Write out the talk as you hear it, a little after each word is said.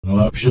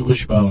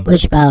Wishbone.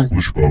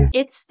 Wishbone.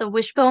 It's the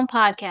Wishbone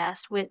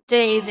Podcast with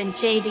Dave and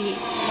JD.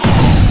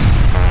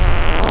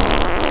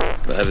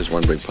 That is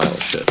one big pile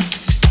of shit.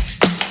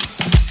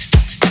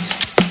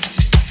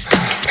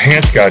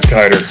 Pants got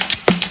tighter.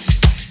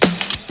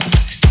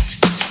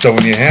 So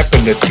when you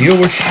happen to deal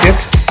with shit,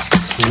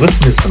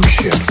 listen to some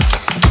shit.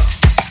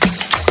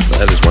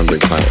 That is one big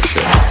pile of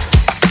shit.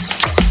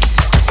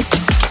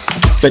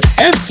 But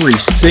every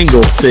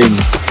single thing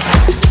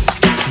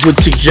would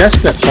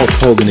suggest that Hulk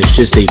Hogan is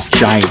just a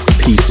giant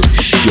piece of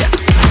shit.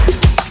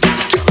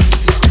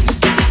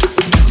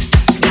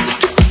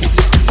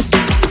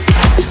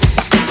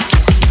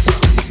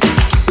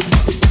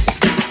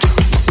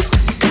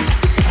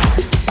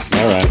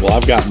 All right, well,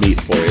 I've got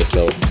meat for you,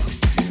 so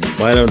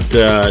why don't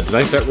did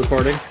I start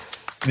recording?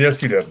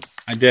 Yes, you did.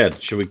 I did.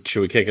 Should we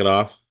kick it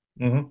off?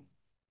 Mm-hmm.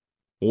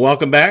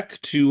 Welcome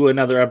back to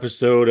another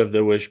episode of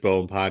the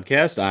Wishbone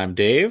Podcast. I'm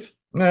Dave.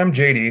 I'm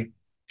JD.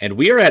 And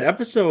we are at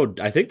episode,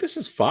 I think this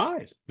is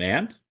 5,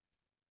 man.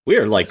 We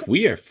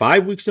are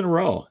 5 weeks in a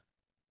row.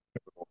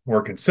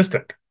 We're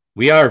consistent.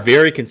 We are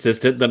very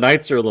consistent. The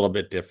nights are a little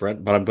bit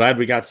different, but I'm glad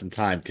we got some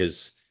time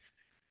because,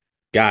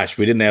 gosh,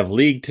 we didn't have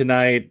league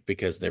tonight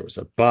because there was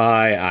a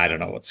bye. I don't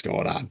know what's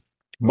going on.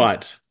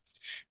 But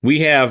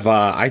we have,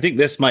 I think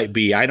this might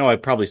be, I know I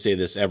probably say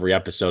this every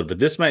episode, but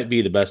this might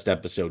be the best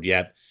episode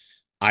yet.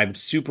 I'm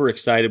super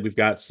excited. We've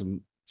got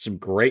some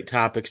great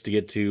topics to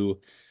get to.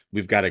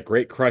 We've got a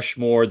great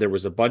Crushmore. There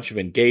was a bunch of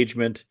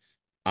engagement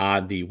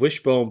on the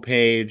Wishbone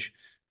page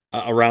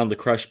around the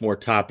Crushmore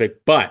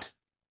topic. But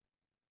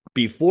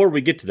before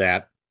we get to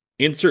that,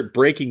 insert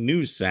breaking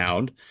news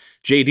sound.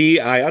 JD,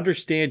 I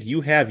understand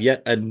you have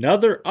yet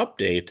another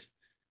update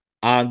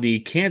on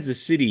the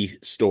Kansas City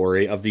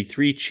story of the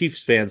 3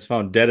 Chiefs fans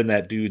found dead in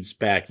that dude's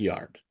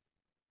backyard.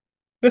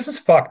 This is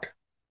fucked.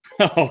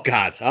 Oh,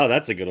 God. Oh,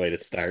 that's a good way to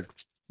start.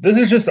 This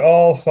is just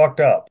all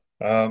fucked up.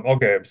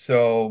 Okay,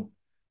 so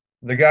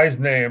the guy's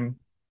name,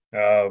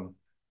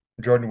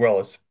 Jordan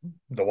Willis,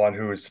 the one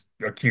who is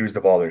accused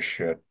of all this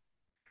shit.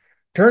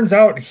 Turns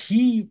out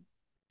he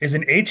is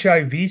an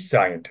HIV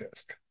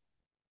scientist.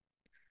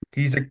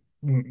 He's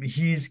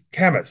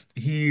chemist.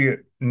 He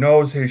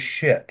knows his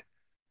shit.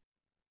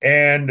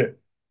 And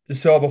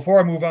so before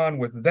I move on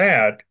with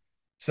that,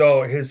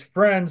 so his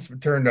friends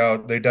turned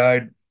out they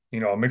died,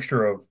 a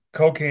mixture of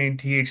cocaine,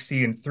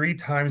 THC, and 3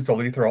 times the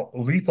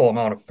lethal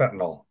amount of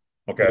fentanyl.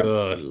 Okay.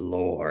 Good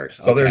Lord.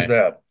 So Okay. there's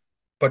that.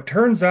 But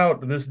turns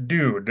out this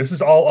dude, this is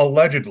all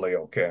allegedly,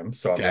 okay?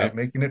 So Okay. I'm not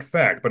making it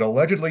fact, but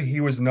allegedly he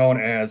was known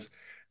as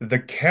the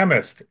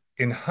chemist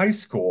in high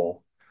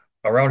school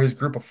around his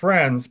group of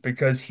friends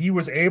because he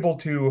was able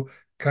to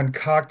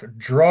concoct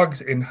drugs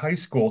in high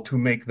school to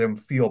make them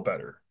feel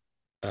better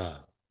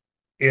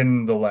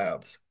in the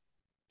labs.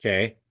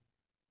 Okay.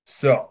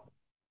 So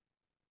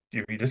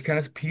if you just kind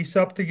of piece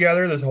up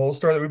together this whole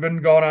story that we've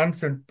been going on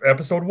since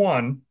episode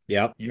 1,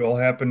 Yep. you'll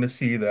happen to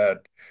see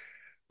that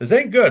this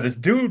ain't good. This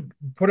dude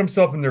put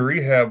himself into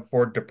rehab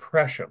for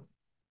depression.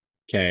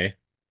 Okay.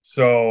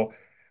 So,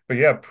 but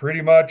yeah,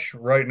 pretty much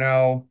right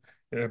now,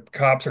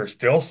 cops are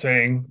still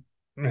saying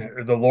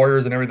the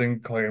lawyers and everything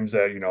claims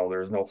that,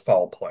 there's no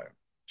foul play.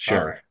 Sure.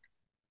 All right.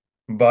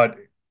 But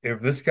if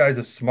this guy's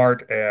as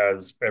smart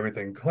as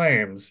everything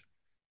claims,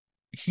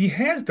 he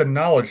has the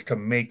knowledge to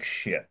make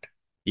shit.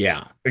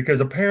 Yeah.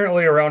 Because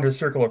apparently around his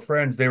circle of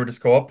friends, they would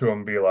just go up to him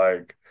and be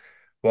like,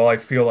 well, I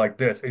feel like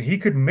this. And he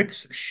could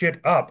mix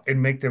shit up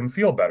and make them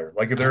feel better.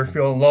 Like if they were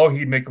feeling low,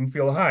 he'd make them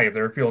feel high. If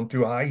they were feeling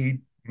too high,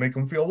 he'd make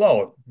them feel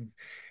low.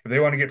 If they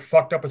want to get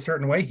fucked up a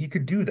certain way, he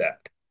could do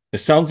that. It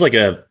sounds like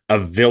a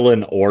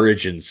villain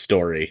origin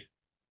story.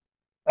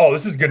 Oh,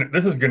 this is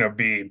gonna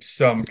be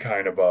some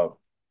kind of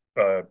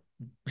a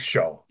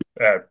show.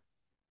 There's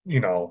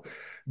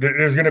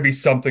gonna be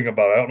something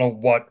about it. I don't know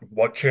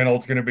what channel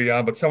it's gonna be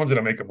on, but someone's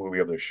gonna make a movie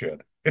of this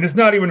shit. And it's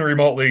not even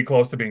remotely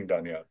close to being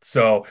done yet.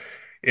 So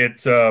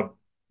it's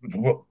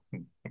well,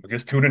 I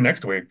guess tune in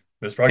next week.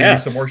 There's probably gonna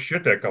be some more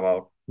shit that come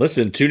out.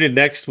 Listen, tune in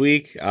next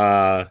week.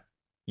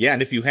 Yeah,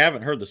 and if you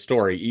haven't heard the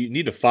story, you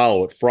need to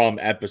follow it from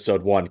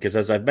episode 1, because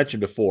as I've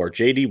mentioned before,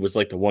 JD was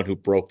like the one who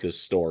broke this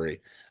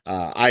story.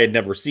 I had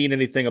never seen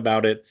anything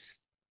about it.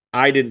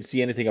 I didn't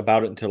see anything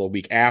about it until a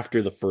week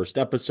after the first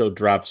episode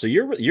dropped. So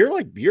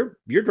you're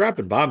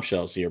dropping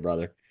bombshells here,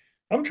 brother.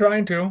 I'm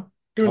trying to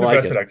doing the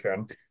best that I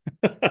can.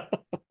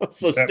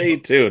 So stay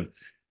tuned.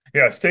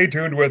 Yeah, stay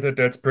tuned with it.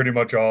 That's pretty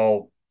much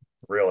all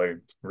really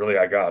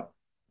I got.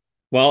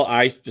 Well,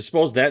 I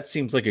suppose that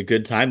seems like a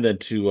good time then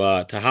to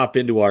hop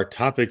into our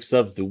topics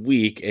of the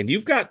week, and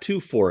you've got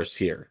 2 for us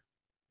here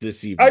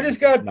this evening. I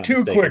just got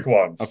 2 quick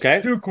ones.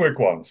 Okay, 2 quick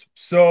ones.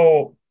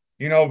 So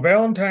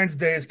Valentine's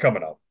Day is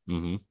coming up.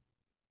 Mm-hmm.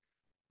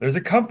 There's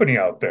a company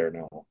out there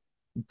now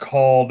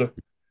called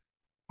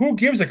Who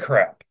Gives a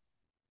Crap,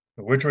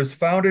 which was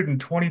founded in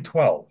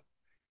 2012,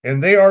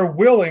 and they are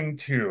willing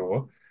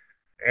to,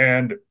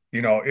 and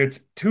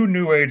it's too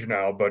new age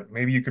now, but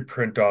maybe you could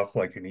print off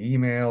like an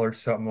email or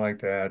something like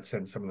that,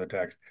 send some of the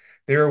text.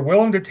 They are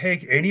willing to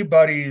take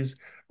anybody's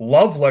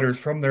love letters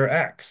from their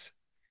ex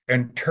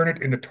and turn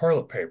it into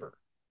toilet paper.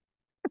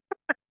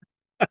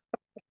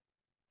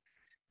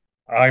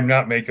 I'm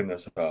not making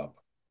this up.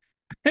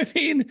 I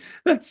mean,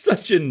 that's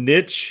such a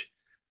niche.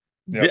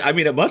 Yep. I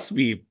mean, it must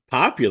be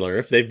popular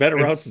if they've been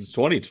around It's since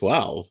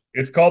 2012.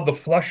 it's called the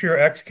Flush Your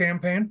X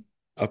campaign.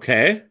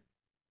 Okay.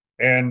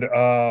 And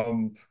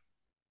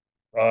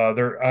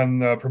they're on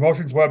the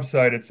promotions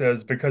website. It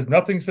says, because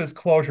nothing says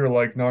closure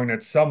like knowing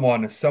that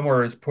someone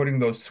somewhere is putting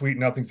those sweet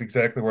nothings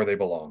exactly where they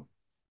belong.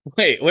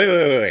 Wait.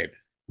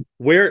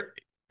 Where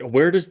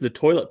where does the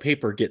toilet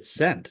paper get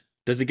sent?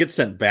 Does it get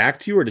sent back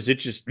to you or does it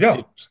just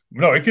Yeah.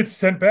 No, it gets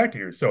sent back to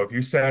you. So if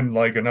you send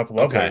like enough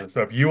love letters okay. and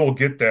stuff, you will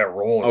get that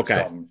roll or Okay.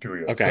 something to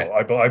you. Okay. So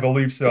I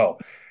believe so.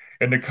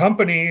 And the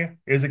company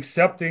is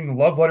accepting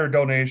love letter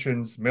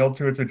donations mailed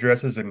to its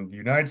addresses in the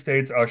United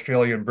States,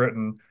 Australia, and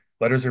Britain.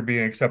 Letters are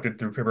being accepted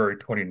through February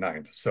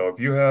 29th. So if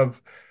you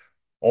have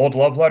old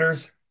love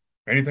letters,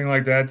 anything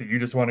like that that you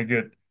just want to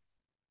get,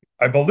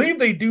 I believe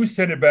they do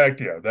send it back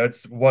to you.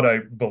 That's what I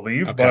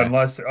believe. But Okay.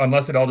 unless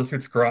it all just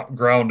gets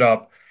ground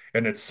up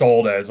and it's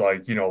sold as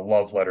like,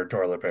 love letter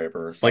toilet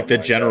paper or Like something the like that.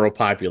 general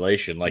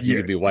population, like you Yeah,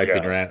 could be wiping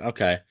yeah, your ass.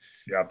 Okay.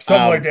 yeah.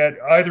 Something like Um,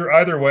 that.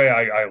 Either way,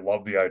 I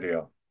love the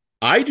idea.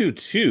 I do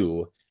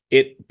too.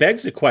 It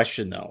begs a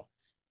question though.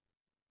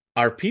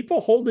 Are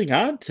people holding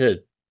on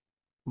to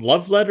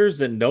love letters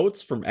and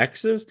notes from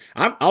exes?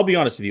 I'll be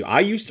honest with you. I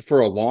used to, for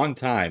a long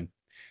time,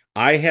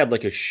 I had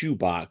like a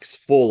shoebox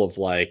full of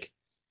like,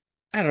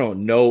 I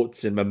don't know,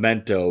 notes and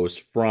mementos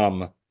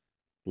from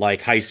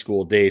like high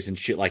school days and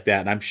shit like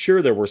that. And I'm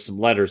sure there were some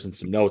letters and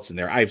some notes in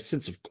there. I've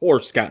since, of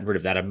course, gotten rid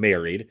of that. I'm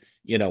married,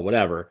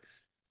 whatever.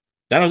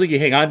 I don't think you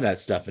hang on to that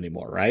stuff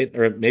anymore, right?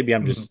 Or maybe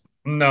I'm just,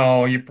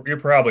 No, you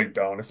probably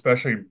don't,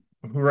 especially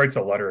who writes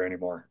a letter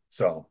anymore.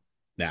 So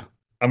nah,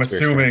 I'm it's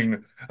very strange.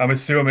 assuming I'm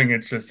assuming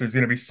it's just there's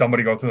gonna be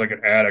somebody going through like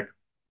an attic,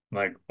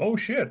 like, oh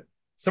shit,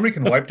 somebody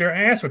can wipe their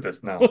ass with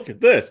this now. Look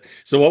at this.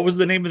 So, what was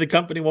the name of the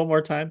company one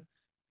more time?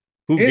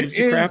 Who It gives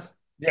a crap? is,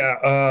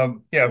 yeah,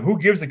 yeah, who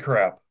gives a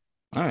crap?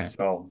 All right.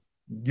 So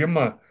give him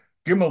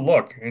a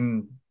look.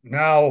 And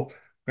now I'm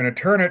gonna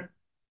turn it,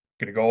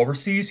 gonna go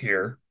overseas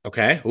here.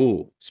 Okay.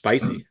 Ooh,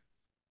 spicy.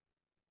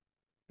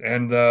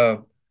 And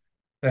the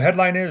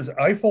headline is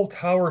Eiffel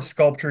Tower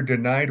sculpture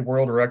denied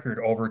world record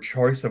over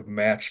choice of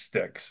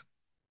matchsticks.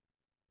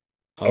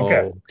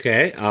 Okay.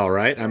 Okay. All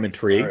right. I'm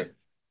All intrigued. right.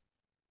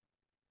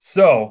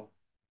 So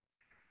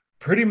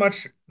pretty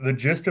much the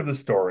gist of the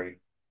story.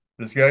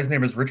 This guy's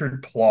name is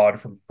Richard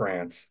Plaud from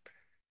France.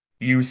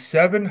 He used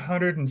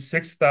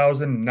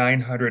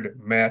 706,900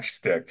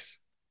 matchsticks.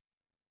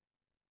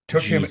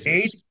 Took him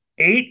Jesus.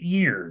 8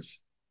 years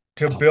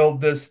to Oh,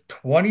 build this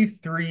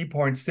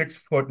 23.6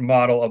 foot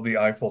model of the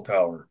Eiffel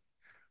Tower,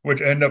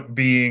 which ended up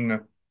being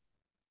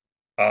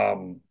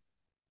um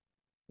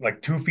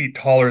like 2 feet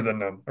taller than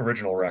the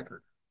original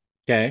record.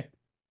 okay.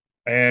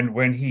 And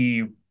when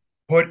he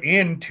put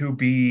in to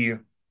be,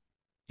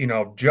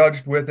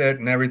 judged with it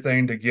and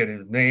everything to get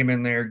his name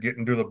in there, get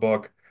into the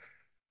book,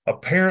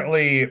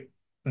 apparently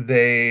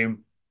they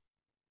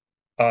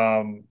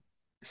um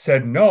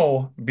said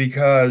no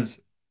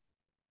because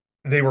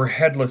they were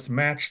headless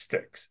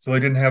matchsticks, so they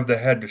didn't have the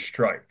head to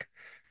strike.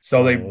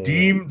 So they Oh,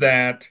 deemed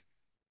that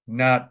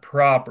not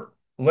proper.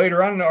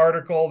 Later on in the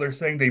article, they're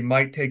saying they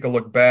might take a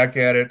look back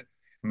at it,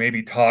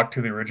 maybe talk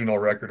to the original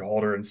record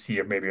holder and see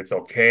if maybe it's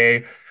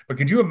okay. But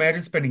could you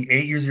imagine spending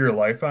 8 years of your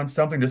life on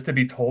something just to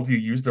be told you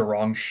used the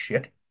wrong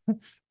shit?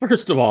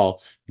 first of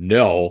all,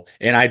 no.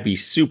 And I'd be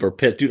super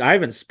pissed. Dude, I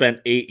haven't spent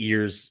 8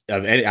 years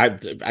of any.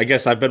 I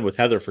guess I've been with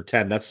Heather for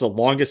 10. That's the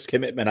longest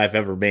commitment I've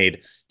ever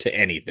made to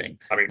anything.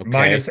 I mean, Okay.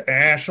 minus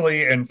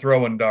Ashley and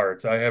throwing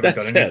darts. I haven't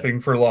done That's it. anything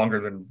for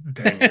longer than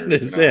 10 That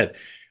years, is it.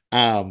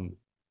 Um,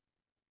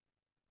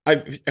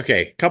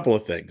 okay, couple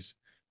of things.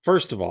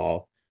 First of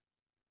all,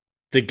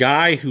 the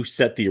guy who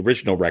set the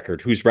original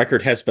record, whose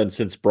record has been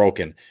since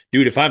broken,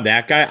 dude, if I'm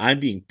that guy, I'm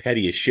being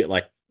petty as shit.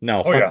 Like, no,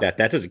 Oh fuck yeah. that.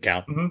 That doesn't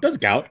count. hmm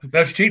Doesn't count.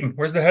 That's cheating.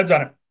 Where's the heads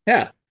on it?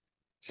 Yeah.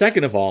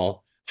 Second of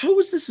all, how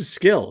is this a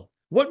skill?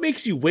 What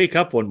makes you wake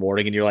up one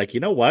morning and you're like, you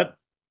know what?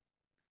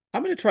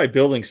 I'm going to try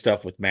building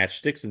stuff with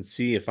matchsticks and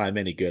see if I'm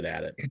any good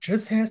at it. It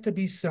just has to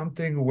be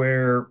something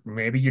where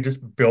maybe you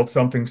just built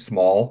something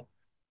small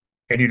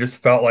and you just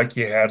felt like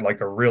you had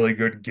like a really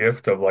good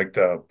gift of like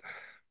the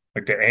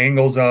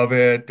angles of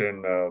it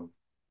and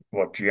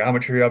what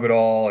geometry of it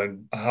all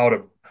and how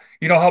to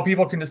how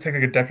people can just take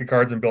like a deck of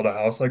cards and build a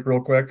house like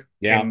real quick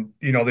Yeah. and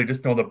they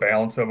just know the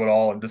balance of it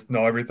all and just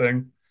know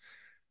everything.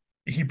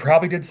 He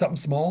probably did something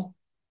small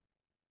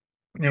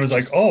and it was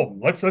like, Just oh,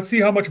 let's see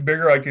how much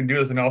bigger I can do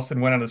this, and Nelson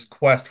went on this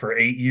quest for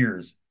 8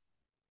 years.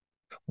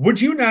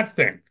 Would you not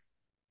think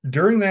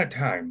during that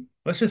time,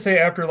 let's just say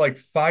after like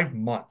 5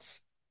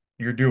 months,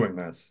 you're doing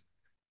this,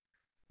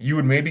 you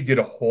would maybe get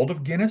a hold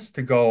of Guinness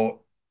to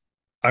go,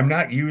 I'm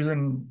not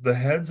using the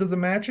heads of the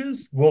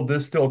matches. Will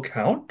this still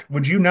count?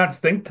 Would you not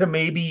think to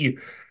maybe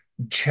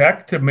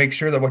check to make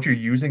sure that what you're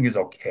using is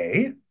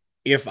okay?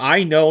 if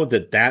I know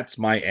that that's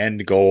my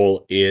end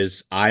goal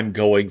is I'm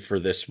going for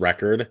this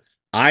record,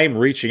 I'm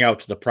reaching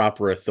out to the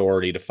proper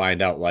authority to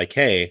find out, like,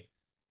 hey,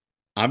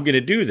 I'm going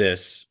to do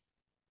this.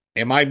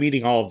 Am I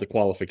meeting all of the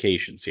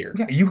qualifications here?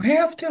 Yeah, you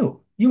have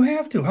to. You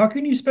have to. How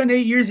can you spend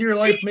 8 years of your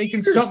life 8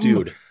 years,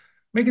 dude.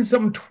 making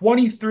something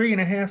 23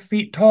 and a half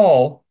feet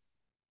tall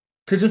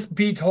to just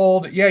be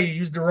told, yeah, you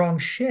used the wrong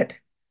shit?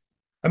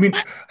 I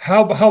mean,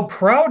 how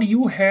proud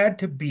you had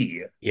to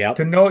be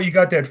to Yep. know you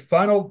got that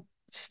final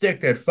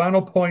stick, that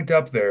final point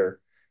up there,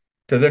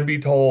 to then be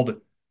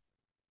told,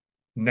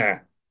 nah,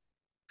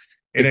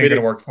 it Way ain't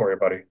gonna to, work for you,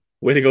 buddy.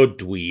 way to go,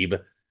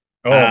 dweeb.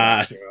 Oh my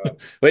Uh,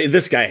 God. wait,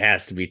 this guy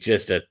has to be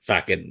just a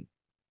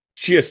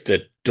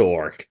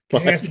dork.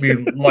 It has to be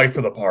life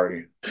of the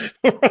party.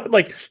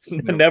 Like,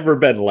 Yep. never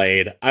been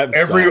laid. I'm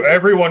sorry.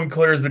 Everyone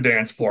clears the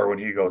dance floor when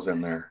he goes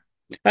in there.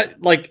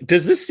 Like,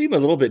 does this seem a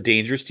little bit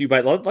dangerous to you?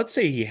 Let's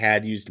say he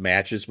had used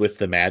matches with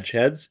the match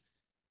heads.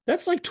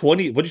 That's like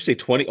 20, what'd you say,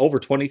 20, over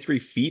 23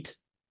 feet?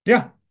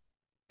 Yeah,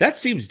 That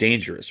seems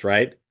dangerous,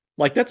 right?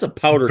 Like, that's a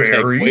powder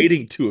keg very,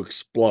 waiting to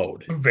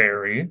explode.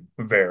 very.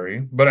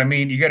 But I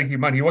mean, you got to keep in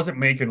mind he wasn't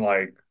making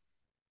like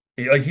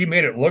he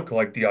made it look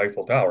like the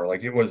Eiffel Tower.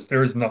 Like it was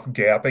there was enough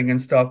gapping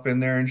and stuff in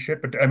there and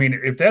shit. But I mean,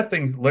 if that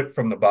thing lit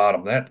from the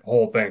bottom, that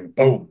whole thing,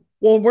 boom.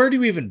 Well, where do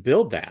you even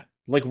build that?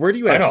 Like, where do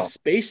you I have know.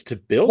 space to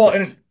build Well,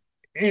 it?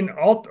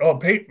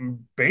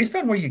 and based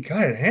on what you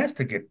got, it has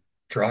to get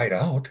dried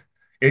out.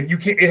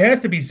 It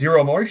has to be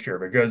zero moisture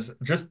because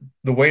just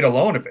the weight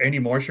alone, if any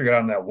moisture got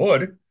on that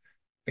wood,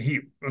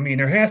 I mean,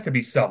 there has to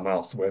be something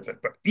else with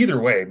it. But either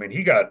way, I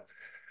mean,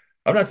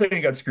 I'm not saying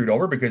he got screwed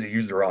over because he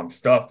used the wrong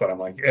stuff, but I'm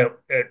like,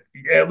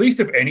 at least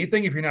if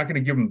anything, if you're not going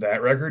to give him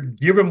that record,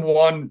 give him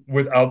one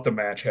without the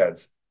match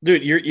heads.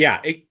 Dude, you're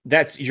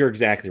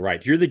exactly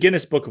right. You're the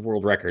Guinness Book of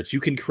World Records. You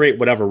can create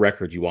whatever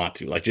record you want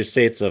to. Like, just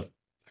say it's a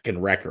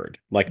fucking record.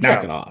 Like, knock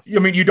Yeah. it off. I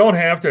mean, you don't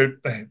have to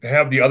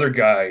have the other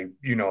guy,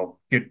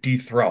 get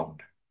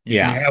dethroned. You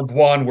can Yeah. have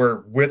one where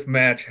with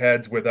match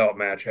heads, without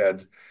match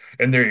heads,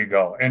 and there you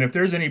go. And if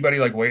there's anybody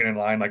like waiting in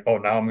line, like, oh,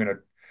 now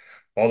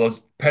all those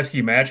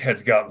pesky match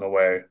heads got in the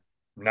way.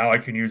 Now I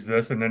can use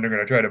this, and then they're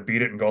gonna try to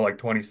beat it and go like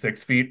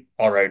 26 feet.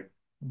 All right,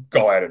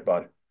 go at it,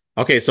 bud.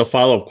 Okay, so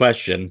follow-up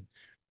question.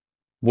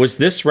 Was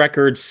this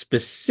record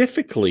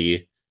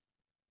specifically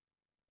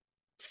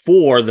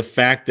for the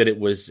fact that it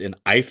was an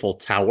Eiffel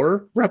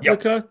Tower Yep,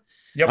 replica?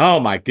 yep. Oh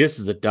my, this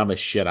is the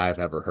dumbest shit I've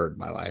ever heard in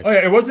my life. Oh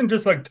yeah, it wasn't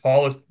just like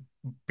tallest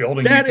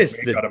building you That could is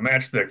make the out of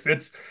matchsticks.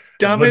 It's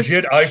a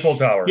legit dumbest Eiffel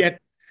Tower. shit.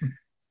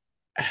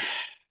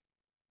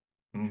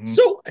 Hmm.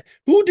 So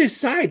who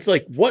decides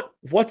like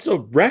what's a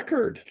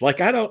record?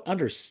 Like I don't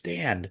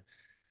understand.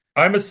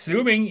 I'm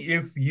assuming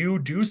if you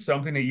do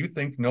something that you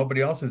think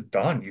nobody else has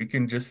done, you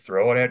can just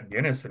throw it at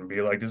Guinness and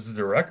be like, "This is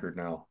a record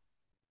now."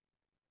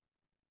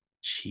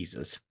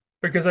 Jesus.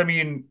 Because I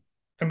mean,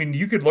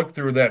 you could look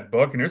through that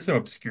book and there's some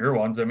obscure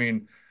ones. I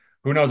mean,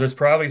 who knows? There's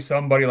probably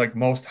somebody like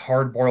most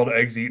hard-boiled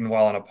eggs eaten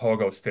while on a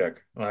pogo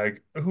stick.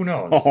 Like, who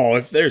knows? Oh,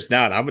 if there's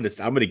not, I'm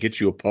gonna get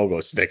you a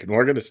pogo stick and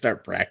we're gonna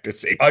start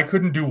practicing. I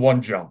couldn't do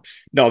one jump.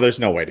 No, there's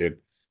no way, dude.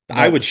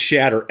 I would Nope.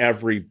 shatter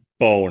every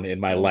bone in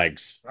my Nope.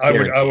 legs. I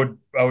would I Guaranteed. would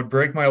I would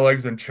break my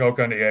legs and choke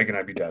on the egg and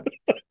I'd be dead.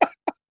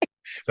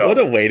 What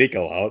a So, way to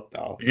go out,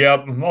 though.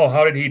 yep. Oh,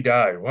 how did he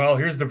die? Well,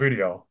 here's the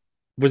video.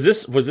 Was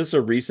this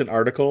a recent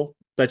article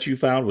that you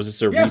found? Was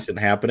this a Yeah, recent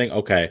happening?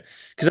 Okay.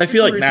 Because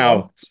it's a recent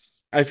one.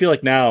 I feel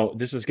like now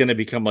this is going to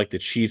become like the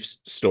Chiefs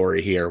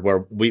story here,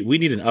 where we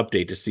need an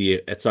update to see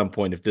at some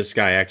point if this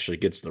guy actually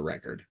gets the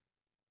record.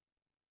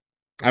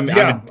 I'm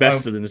Yeah,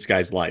 invested in this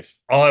guy's life.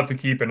 I'll have to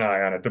keep an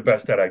eye on it the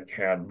best that I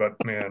can.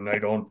 But man, I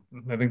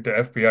think the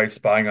FBI is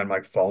spying on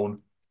my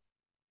phone.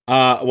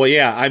 Well,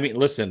 yeah, I mean,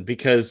 listen,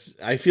 because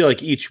I feel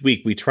like each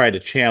week we try to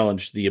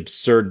challenge the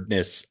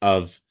absurdness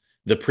of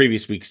the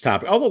previous week's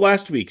topic. Although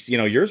last week's,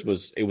 yours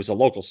was a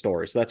local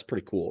story, so that's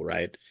pretty cool,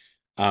 right?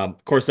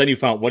 Of course, then you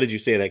found, what did you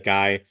say, that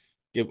guy?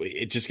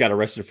 It just got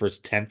arrested for his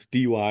 10th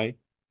DUI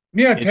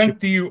Yeah, issue. 10th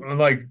DU,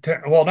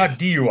 well, not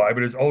DUI,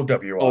 but his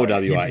OWI.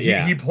 He OWI, he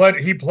yeah.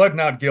 he pled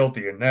not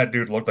guilty, and that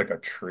dude looked like a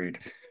treat.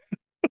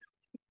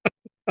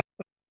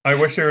 I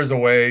wish there was a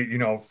way,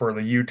 for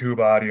the YouTube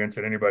audience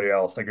and anybody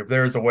else, like if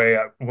there's a way,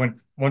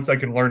 once I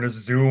can learn to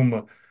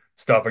Zoom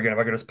stuff again, if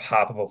I could just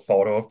pop up a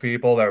photo of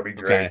people, that would be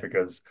great Okay,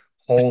 because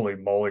holy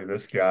moly,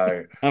 this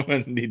guy. I'm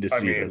gonna need to I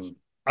see this. mean,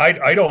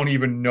 I don't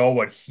even know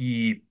what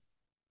he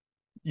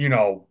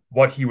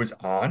was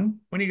on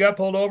when he got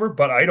pulled over,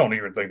 but I don't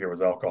even think it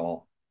was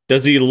alcohol.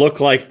 Does he look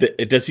like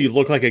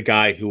a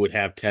guy who would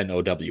have 10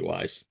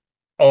 OWIs?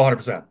 Oh,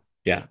 100%.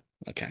 Yeah.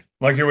 Okay.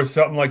 Like it was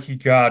something like he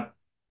got,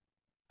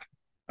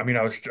 I mean,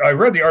 I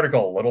read the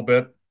article a little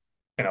bit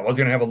and I was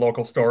gonna have a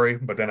local story,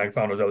 but then I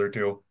found those other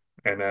two.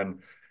 And then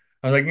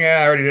I was like, yeah,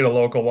 I already did a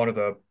local one of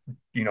the,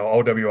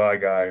 OWI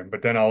guy.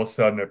 But then all of a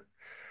sudden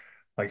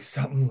like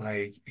something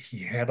like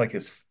he had like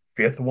his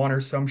fifth one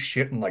or some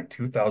shit in like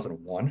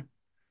 2001.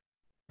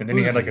 And then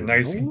he had like a Good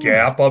nice Lord.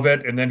 gap of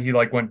it. And then he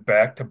like went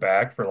back to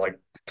back for like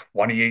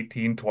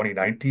 2018,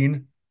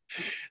 2019.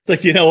 It's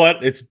like, you know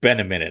what? It's been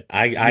a minute.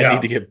 I need Yeah.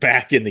 to get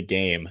back in the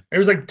game. It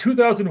was like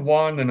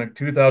 2001 and like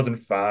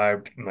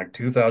 2005 and like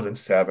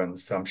 2007,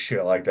 some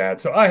shit like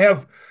that. So I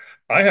have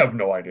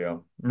no idea.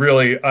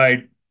 Really,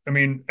 I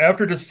mean,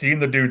 after just seeing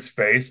the dude's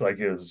face, like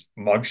his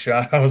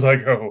mugshot, I was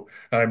like, "Oh,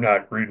 I'm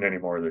not reading any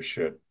more of this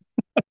shit.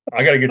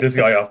 I got to get this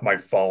guy off my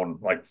phone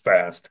like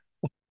fast."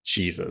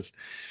 Jesus.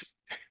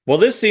 Well,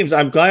 this seems.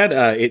 I'm glad.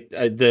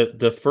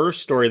 The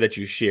first story that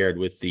you shared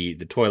with the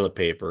toilet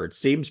paper. It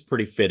seems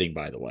pretty fitting,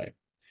 by the way.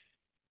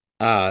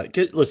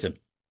 'Listen,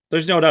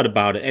 there's no doubt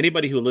about it.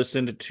 Anybody who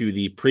listened to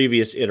the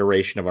previous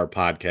iteration of our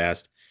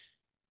podcast,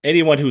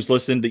 anyone who's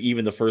listened to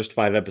even the first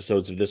 5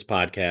 episodes of this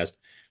podcast,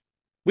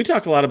 we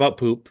talk a lot about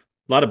poop,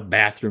 a lot of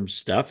bathroom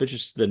stuff. It's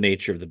just the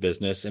nature of the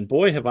business. And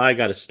boy, have I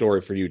got a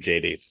story for you,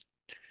 JD.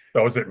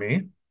 Oh, is it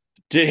me?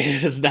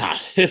 It is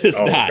not. It is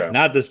Oh, okay.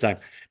 not this time.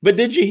 But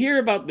did you hear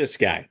about this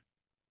guy?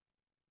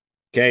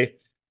 Okay.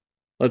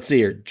 Let's see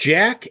here.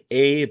 Jack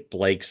A.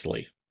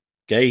 Blakesley.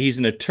 Okay. He's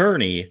an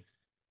attorney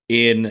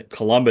in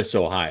Columbus,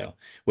 Ohio,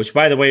 which,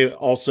 by the way,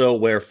 also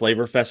where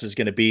Flavor Fest is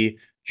going to be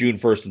June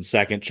 1st and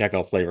 2nd. Check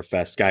out Flavor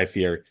Fest, Guy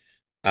Fieri.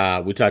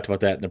 We talked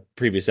about that in the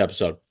previous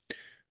episode.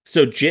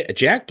 So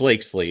Jack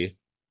Blakesley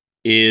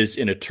is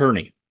an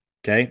attorney,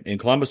 okay, in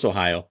Columbus,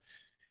 Ohio.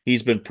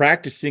 He's been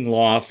practicing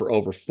law for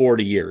over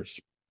 40 years.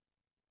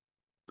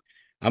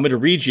 I'm going to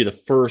read you the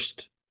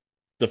first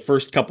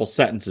couple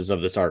sentences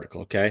of this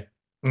article, okay?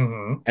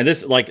 Mm-hmm. And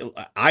this, like,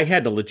 I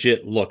had to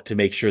legit look to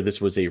make sure this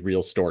was a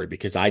real story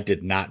because I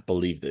did not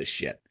believe this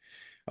shit.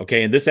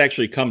 Okay, and this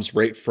actually comes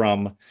right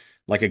from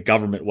like a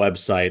government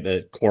website,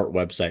 a court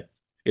website.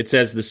 It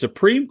says the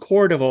Supreme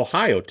Court of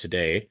Ohio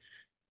today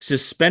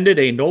suspended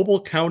a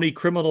Noble County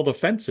criminal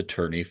defense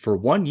attorney for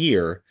 1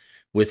 year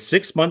with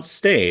 6 months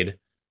stayed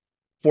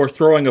for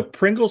throwing a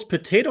Pringles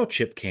potato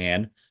chip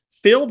can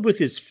filled with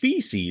his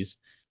feces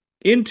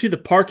into the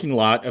parking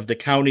lot of the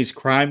county's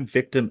crime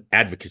victim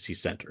advocacy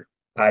center.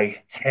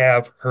 I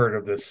have heard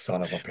of this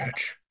son of a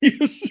bitch.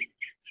 Yes.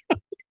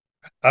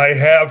 I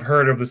have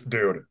heard of this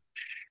dude.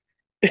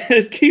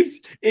 It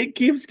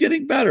keeps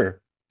getting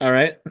better. All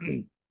right.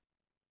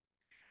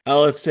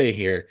 Let's say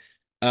here.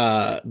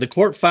 The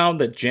court found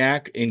that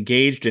Jack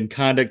engaged in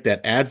conduct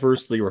that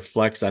adversely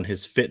reflects on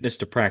his fitness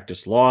to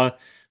practice law.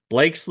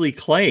 Blakesley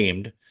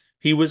claimed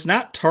he was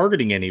not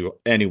targeting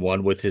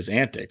anyone with his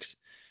antics,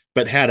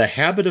 but had a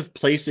habit of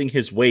placing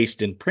his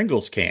waste in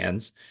Pringles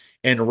cans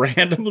and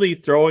randomly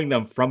throwing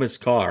them from his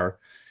car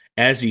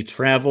as he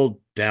traveled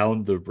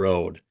down the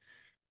road.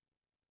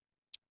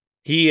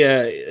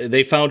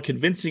 They found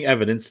convincing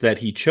evidence that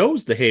he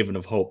chose the Haven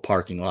of Hope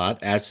parking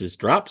lot as his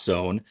drop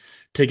zone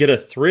to get a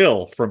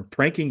thrill from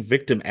pranking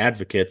victim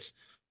advocates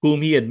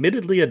whom he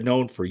admittedly had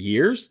known for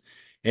years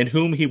and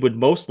whom he would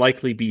most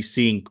likely be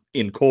seeing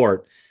in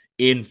court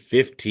in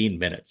 15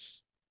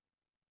 minutes.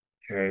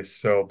 Okay,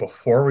 so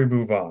before we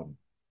move on,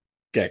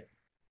 Okay.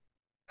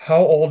 how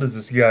old is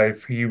this guy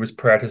if he was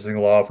practicing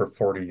law for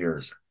 40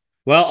 years?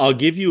 Well, I'll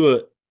give you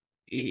a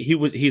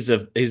he's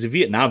a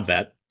Vietnam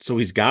vet, so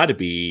he's got to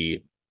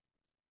be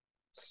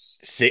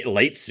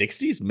late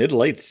 60s, mid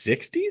late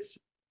 60s,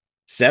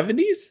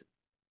 70s.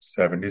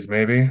 70s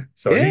maybe.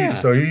 So he Yeah.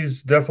 so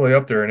he's definitely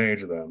up there in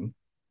age then.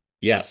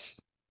 Yes.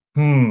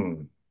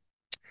 Hmm.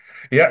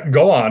 Yeah,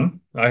 go on.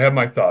 I have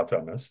my thoughts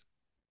on this.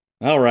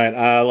 All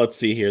right. Let's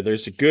see here.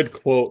 There's a good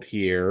quote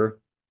here.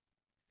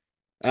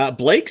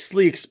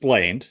 Blakesley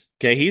explained.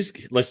 Okay, he's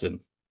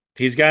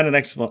got an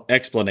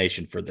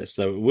explanation for this,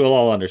 so we'll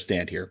all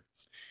understand here.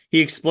 He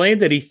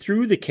explained that he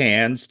threw the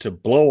cans to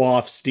blow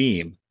off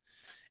steam,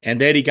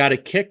 and that he got a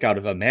kick out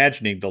of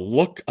imagining the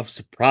look of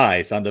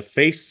surprise on the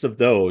faces of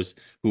those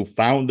who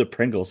found the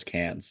Pringles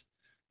cans.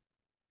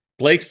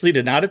 Blakesley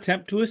did not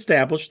attempt to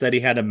establish that he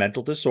had a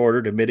mental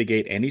disorder to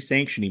mitigate any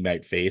sanction he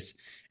might face,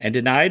 and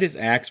denied his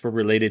acts were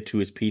related to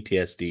his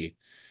PTSD.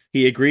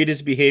 He agreed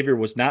his behavior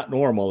was not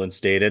normal and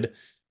stated,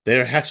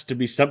 "There has to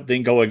be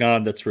something going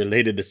on that's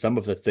related to some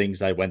of the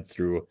things I went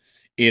through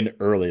in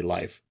early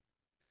life."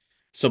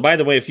 So, by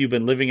the way, if you've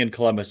been living in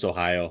Columbus,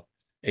 Ohio,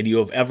 and you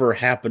have ever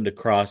happened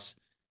across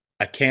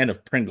a can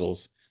of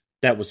Pringles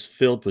that was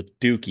filled with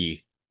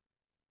Dookie,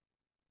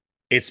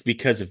 it's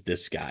because of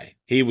this guy.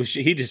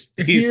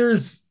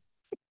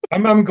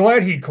 I'm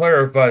glad he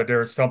clarified there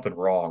was something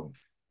wrong.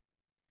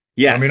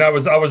 I mean, I Yes.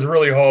 was I was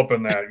really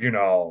hoping that,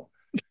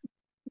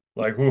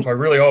 like, oof, I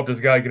really hope this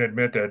guy can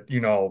admit that,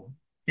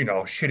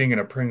 shitting in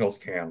a Pringles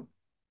can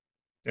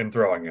and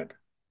throwing it.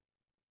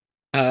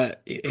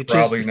 It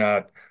Probably just,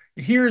 not.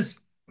 Here's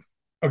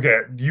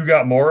Okay, you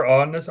got more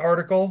on this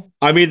article?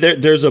 I mean,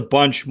 there's a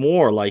bunch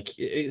more. Like,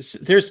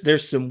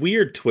 there's some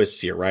weird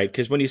twists here, right?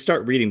 Because when you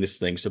start reading this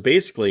thing, so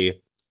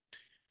basically,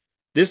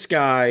 this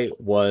guy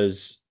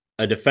was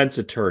a defense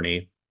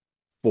attorney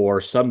for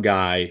some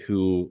guy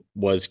who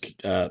was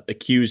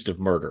accused of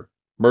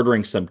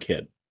murdering some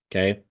kid.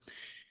 Okay.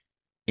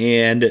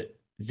 And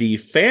the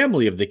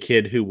family of the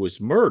kid who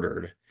was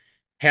murdered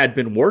had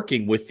been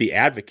working with the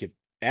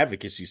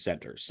advocacy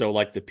center. So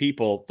like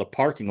the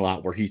parking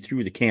lot where he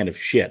threw the can of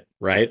shit,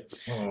 right?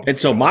 Oh And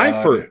so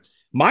God.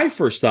 My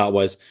first thought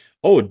was,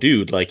 oh,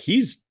 dude, like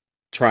he's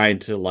trying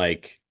to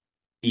like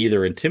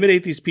either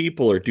intimidate these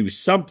people or do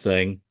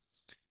something.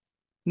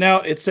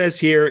 Now it says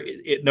here,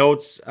 it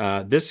notes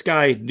this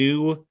guy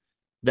knew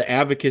the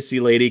advocacy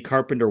lady,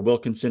 Carpenter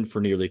Wilkinson,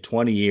 for nearly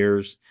 20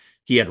 years.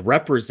 He had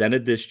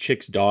represented this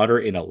chick's daughter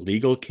in a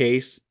legal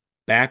case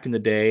back in the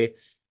day,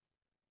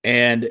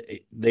 and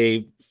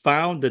they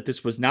found that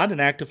this was not an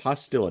act of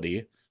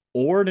hostility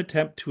or an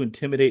attempt to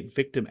intimidate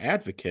victim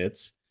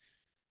advocates.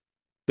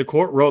 The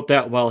court wrote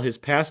that while his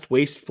past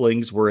waste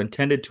flings were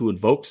intended to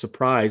invoke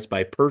surprise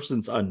by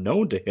persons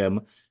unknown to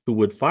him who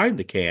would find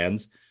the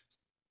cans,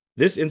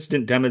 this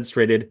incident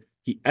demonstrated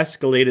he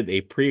escalated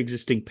a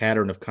pre-existing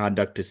pattern of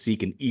conduct to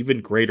seek an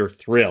even greater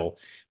thrill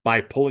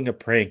by pulling a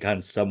prank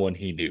on someone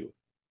he knew.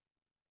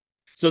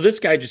 So this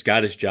guy just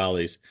got his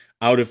jollies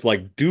out of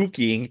like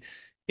duking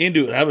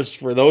into it. I was,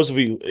 for those of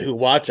you who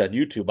watch on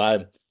YouTube,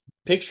 I'm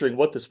picturing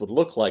what this would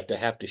look like to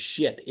have to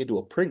shit into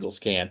a Pringles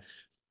can.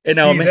 And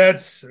now, See,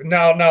 that's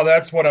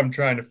what I'm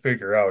trying to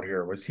figure out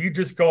here. Was he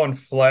just going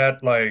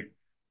flat, like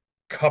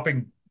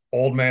cupping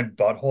old man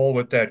butthole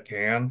with that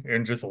can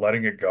and just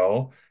letting it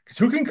go? Because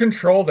who can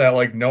control that,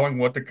 like knowing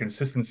what the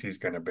consistency is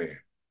going to be?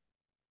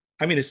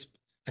 I mean, it's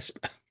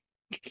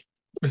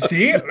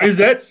See, is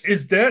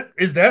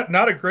that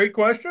not a great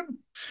question?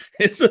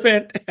 it's a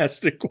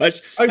fantastic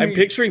question. I I'm mean,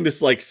 picturing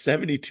this like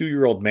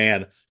 72-year-old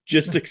man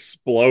just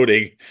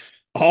exploding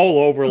all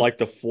over like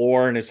the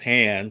floor in his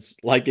hands,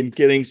 like and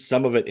getting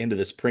some of it into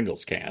this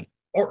Pringles can.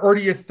 or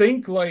do you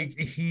think like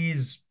he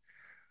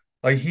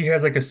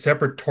has like a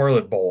separate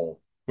toilet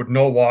bowl with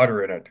no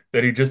water in it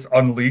that he just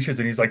unleashes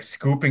and he's like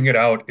scooping it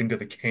out into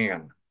the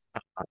can?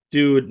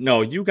 Dude,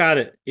 no, you got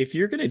to, if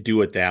you're going to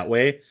do it that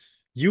way,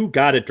 you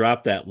got to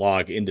drop that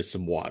log into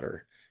some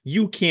water.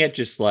 You can't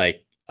just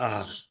like,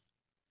 Oh,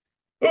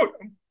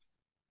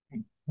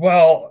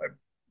 well,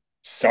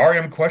 sorry,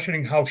 I'm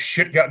questioning how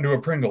shit got into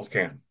a Pringles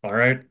can. All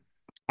right.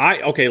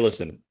 okay,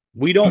 listen,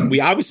 we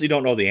obviously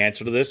don't know the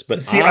answer to this,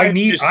 but See, I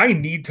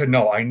need to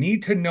know. I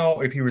need to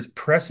know if he was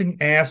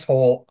pressing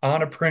asshole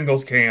on a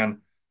Pringles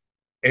can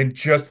and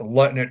just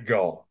letting it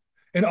go.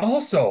 And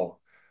also,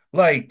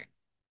 like,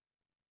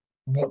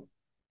 what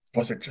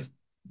was it just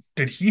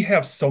did he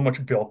have so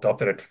much built up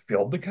that it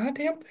filled the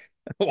goddamn thing?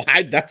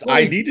 I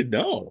Like, need to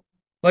know.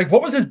 like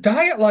what was his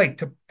diet like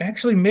to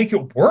actually make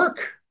it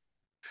work?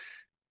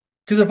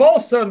 Because if all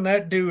of a sudden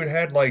that dude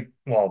had like,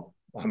 well,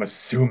 I'm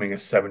assuming a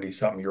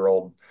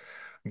 70-something-year-old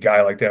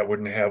guy like that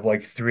wouldn't have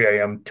like 3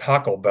 a.m.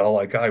 Taco Bell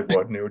like I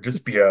would, and it would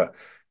just be a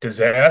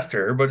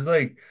disaster. But it's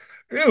like,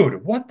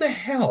 dude, what the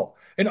hell?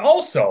 And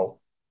also,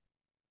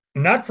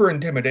 not for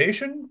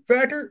intimidation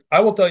factor,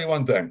 I will tell you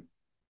one thing.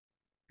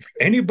 If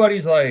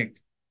anybody's like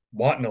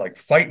wanting to like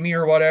fight me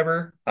or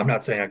whatever, I'm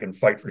not saying I can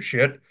fight for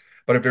shit.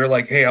 But if they're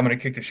like, hey, I'm gonna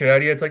kick the shit out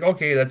of you, it's like,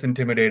 okay, that's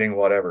intimidating,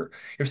 whatever.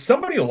 If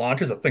somebody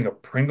launches a thing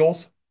of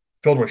Pringles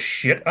filled with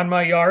shit on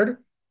my yard,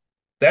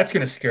 that's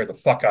gonna scare the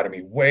fuck out of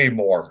me way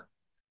more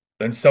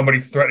than somebody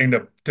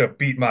threatening to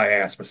beat my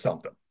ass with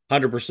something.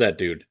 100%,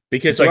 dude.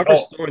 It's Because like,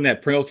 whoever's oh, throwing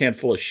that Pringle can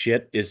full of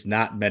shit is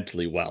not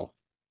mentally well.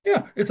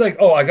 yeah, it's like,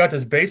 oh, I got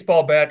this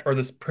baseball bat or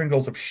this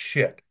Pringles of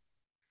shit.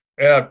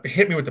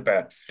 Hit me with the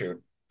bat,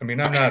 dude. I mean,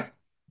 I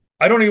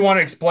don't even want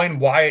to explain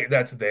why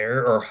that's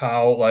there or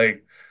how,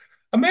 like,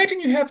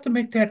 imagine you have to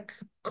make that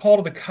call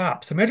to the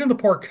cops. Imagine the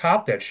poor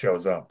cop that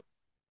shows up.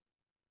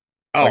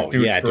 Like, Oh,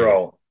 dude, yeah, dude.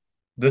 bro,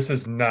 this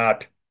is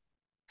not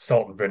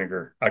salt and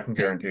vinegar. I can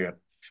guarantee it.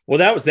 Well,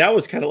 that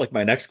was kind of like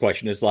my next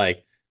question is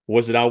like,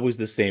 was it always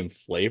the same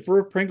flavor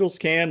of Pringles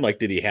can? Like,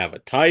 did he have a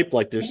type?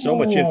 Like, there's so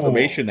much Oh,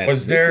 information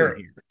that's missing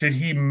here. did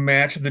he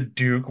match the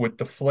Duke with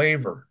the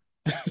flavor?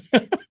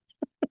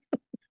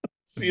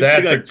 So you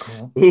think That's a, like,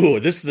 ooh,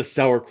 this is a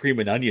sour cream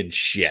and onion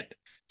shit.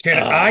 can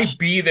I Ugh.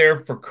 be there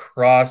for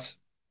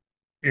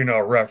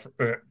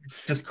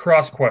just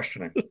cross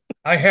questioning?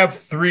 I have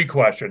 3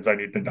 questions I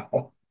need to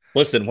know.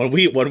 Listen, when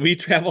we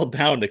travel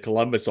down to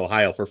Columbus,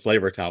 Ohio for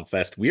Flavortown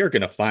Fest, we are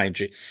going to find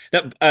you.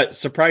 Now,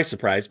 surprise,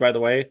 surprise, by the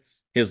way,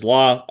 his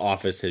law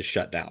office has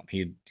shut down.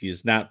 He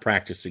is not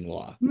practicing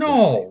law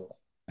currently. No,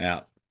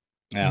 Yeah,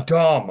 yeah,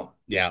 dumb.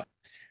 yeah.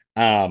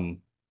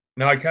 Um,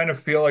 Now I kind of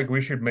feel like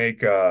we should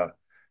make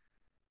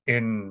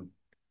in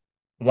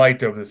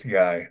light of this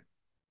guy,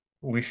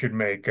 we should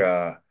make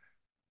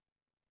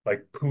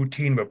like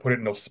poutine but put it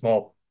in those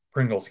small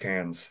Pringles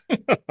cans.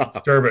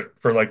 Serve it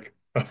for like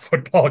a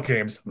football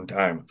game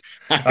sometime.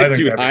 I think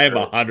dude, that'd be I am great.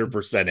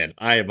 100% in.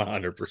 I am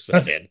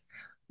 100% in.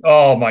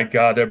 Oh my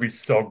God, that'd be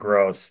so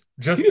gross.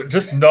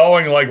 Just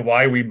knowing like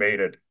why we made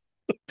it.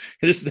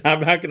 Just,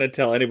 I'm not going to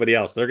tell anybody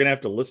else. They're going to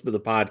have to listen to the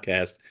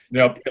podcast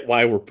to Yep. get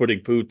why we're putting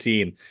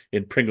poutine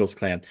in Pringles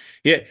clan.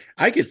 Yeah,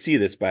 I could see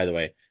this, by the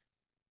way.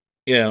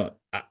 You know,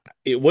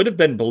 it would have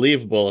been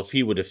believable if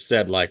he would have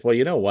said, like, well,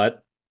 you know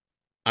what?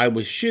 I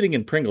was shitting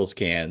in Pringles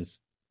cans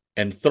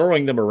and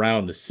throwing them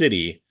around the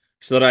city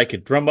so that I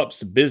could drum up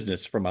some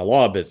business for my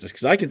law business.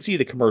 Because I can see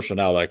the commercial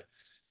now, like,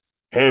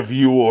 have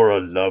you or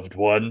a loved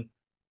one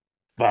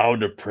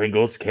found a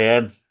Pringles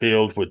can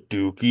filled with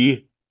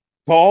dookie?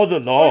 Call the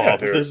Oh law yeah, dude.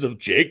 officers of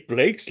Jake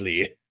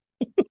Blakesley.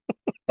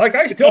 Like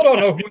I still don't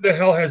know who the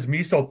hell has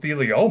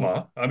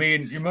mesothelioma. I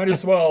mean, you might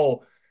as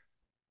well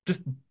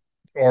just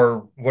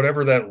or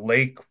whatever that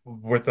lake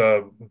with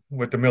the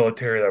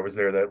military that was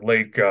there, that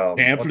lake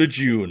Camp what's it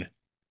Lejeune.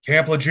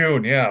 Camp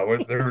Lejeune, yeah,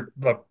 with their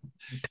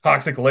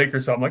toxic lake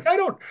or something. Like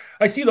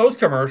I see those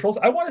commercials.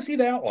 I want to see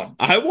that one.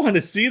 I want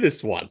to see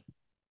this one.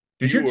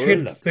 Did your Viewer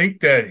kid alert.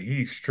 think that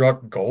he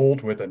struck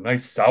gold with a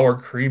nice sour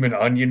cream and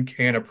onion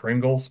can of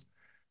Pringles?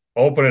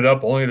 Open it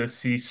up only to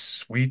see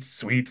sweet,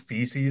 sweet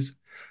feces?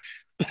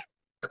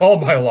 Call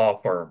my law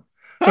firm.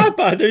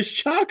 Papa, there's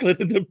chocolate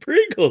in the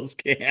Pringles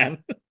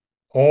can.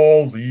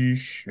 Holy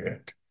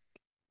shit.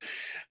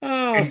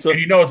 Oh, And so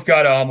you know it's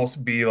got to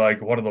almost be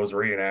like one of those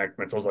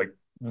reenactments, those like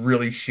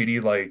really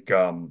shitty like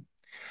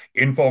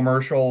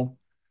infomercial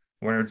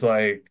where it's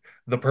like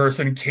the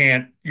person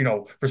can't,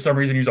 for some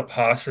reason use a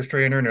posture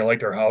strainer and they light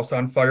their house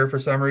on fire for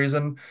some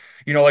reason.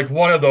 Like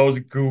one of those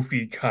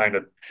goofy kind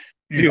of,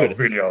 dude,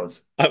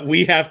 videos.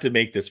 we have to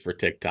make this for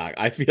TikTok.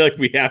 I feel like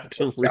we have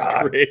to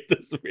God, recreate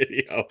this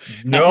video.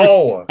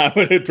 no. I'm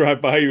gonna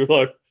drive by you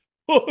like,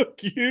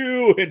 fuck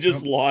you, and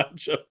just Yep.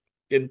 launch a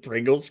fucking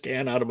Pringles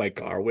can out of my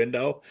car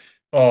window.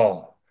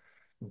 Oh,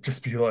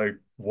 just be like,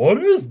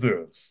 what is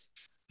this?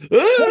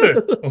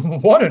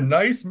 What a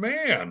nice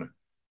man.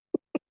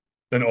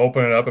 Then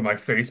open it up and my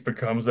face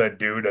becomes that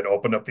dude that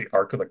opened up the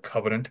Ark of the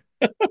Covenant.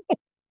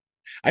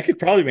 I could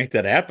probably make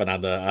that happen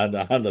on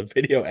the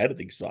video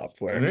editing And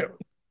software.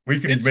 we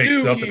can It's make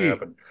something Dookie.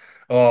 happen.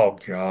 Oh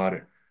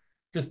God.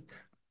 Just,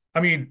 I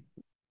mean,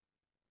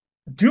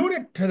 doing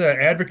it to the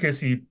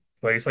advocacy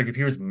place, like if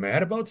he was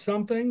mad about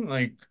something,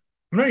 like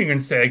I'm not even gonna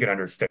say I can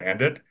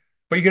understand it,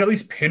 but you can at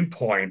least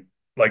pinpoint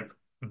like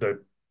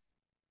the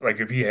like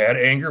if he had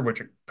anger,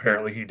 which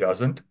apparently he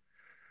doesn't.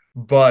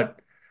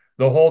 But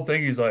the whole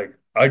thing, he's like,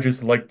 I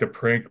just like to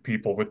prank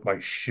people with my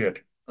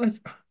shit. Like,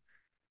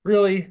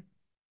 really?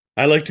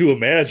 I like to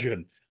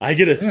imagine. I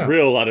get a Yeah.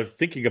 thrill out of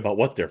thinking about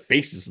what their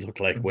faces look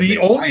like when The they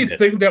only find it.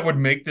 thing that would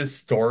make this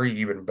story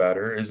even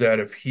better is that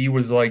if he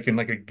was like in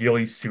like a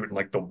ghillie suit in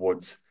like the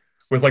woods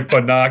with like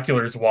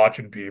binoculars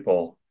watching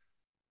people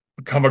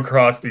come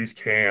across these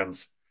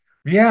cans.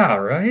 Yeah,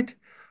 right?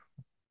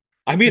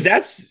 I mean, Just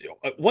that's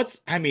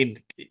what's, I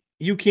mean,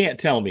 you can't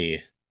tell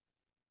me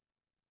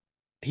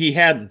he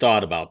hadn't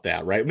thought about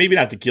that, right? Maybe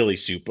not the ghillie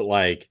suit, but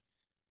like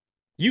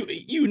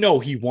you know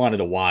he wanted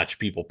to watch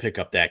people pick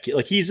up that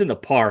like he's in the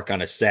park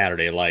on a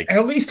Saturday, like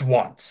at least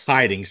once.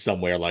 hiding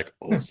somewhere, like,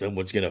 oh,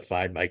 someone's gonna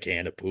find my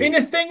can of And poop.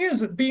 the thing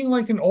is, being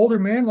like an older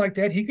man like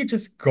that, he could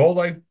just go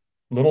like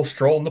little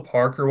stroll in the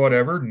park or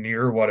whatever,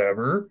 near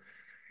whatever,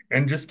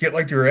 and just get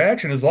like the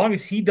reaction. As long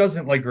as he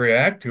doesn't like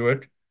react to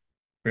it,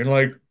 being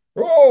like,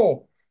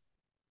 oh,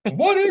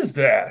 what is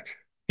that?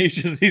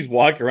 He's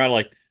walking around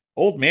like,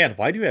 old man,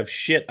 why do you have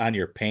shit on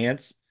your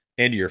pants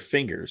and your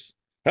fingers?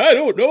 I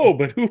don't know,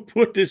 but who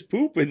put this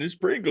poop in this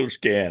Pringles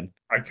can?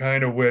 I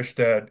kind of wish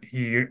that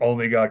he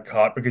only got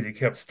caught because he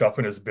kept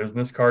stuffing his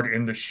business card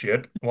in the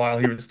shit while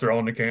he was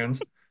throwing the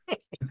cans.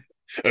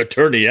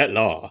 Attorney at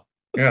law.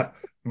 Yeah,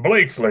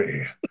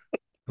 Blakesley.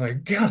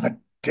 Like, God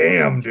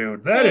damn,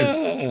 dude,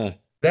 Uh,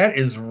 that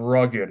is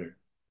rugged.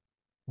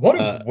 What a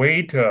uh,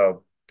 way to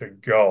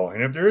go.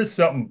 And if there is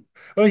something,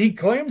 well, he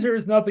claims there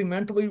is nothing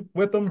mentally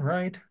with him,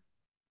 right?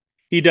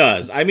 he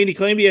does. I mean, he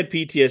claimed he had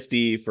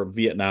PTSD from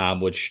Vietnam,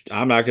 which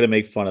I'm not going to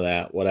make fun of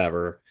that,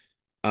 whatever.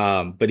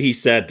 But he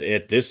said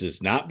this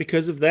is not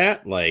because of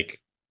that.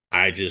 Like,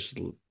 I just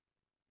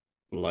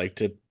like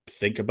to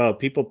think about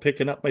people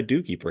picking up my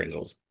Dookie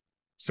Pringles.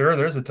 Sir,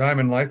 there's a time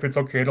in life it's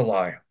okay to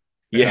lie.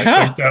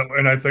 Yeah.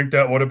 And I think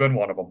that would have been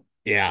one of them.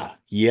 Yeah.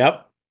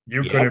 Yep.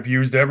 You could Yep. have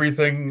used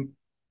everything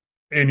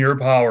in your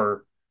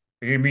power.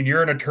 I mean,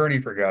 you're an attorney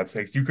for God's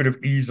sakes. You could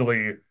have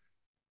easily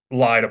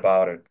lied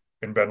about it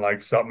and been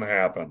like, something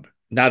happened.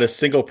 Not a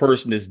single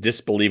person is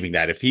disbelieving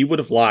that. If he would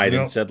have lied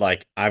and No. said,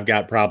 like, I've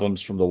got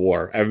problems from the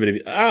war,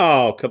 everybody,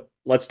 oh,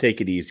 let's take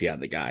it easy on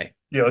the guy.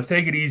 Yeah, let's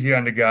take it easy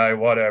on the guy,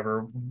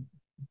 whatever.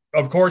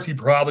 Of course, he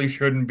probably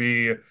shouldn't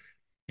be,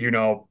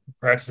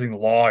 practicing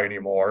law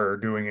anymore or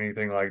doing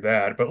anything like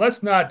that. But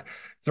let's not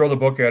throw the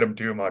book at him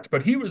too much.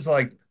 But he was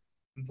like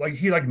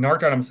he like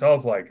narked on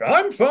himself, like,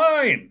 I'm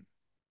fine.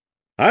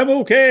 I'm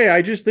okay.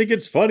 I just think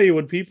it's funny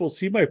when people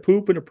see my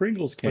poop in a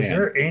Pringles Was can.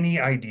 there any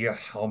idea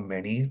how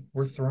many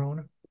were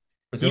thrown?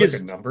 Was there He like a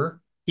is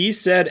number? he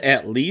said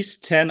at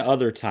least 10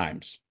 other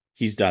times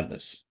he's done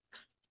this.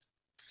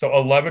 So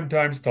 11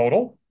 times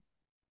total?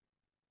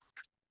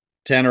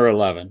 10 or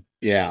 11.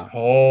 Yeah.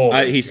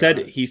 Holy He said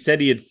God. he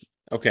had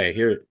okay,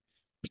 here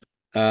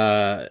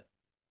uh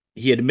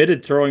he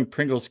admitted throwing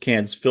Pringles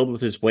cans filled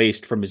with his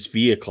waste from his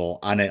vehicle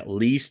on at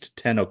least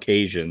 10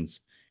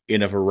 occasions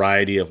in a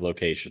variety of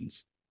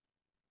locations.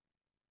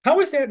 How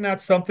is that not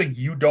something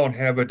you don't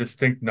have a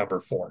distinct number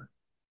for?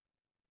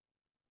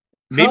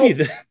 Maybe How,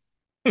 the,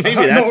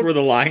 maybe that's no, where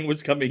the line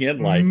was coming in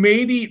like,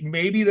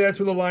 maybe that's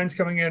where the line's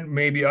coming in.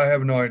 Maybe I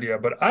have no idea.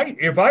 But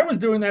if I was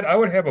doing that, I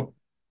would have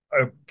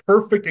a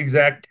perfect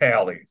exact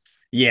tally of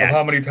yeah,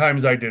 how many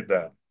times I did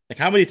that. Like,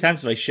 how many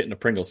times have I shit in a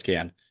Pringles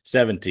can?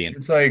 17.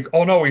 It's like,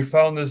 oh no, we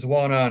found this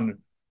one on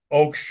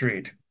Oak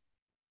Street.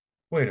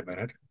 Wait a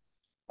minute.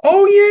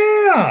 Oh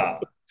yeah.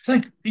 It's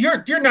like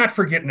you're not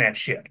forgetting that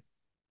shit.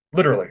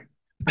 Literally.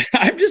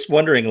 I'm just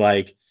wondering,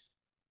 like,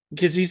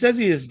 because he says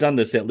he has done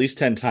this at least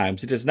 10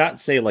 times. It does not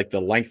say like the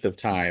length of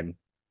time,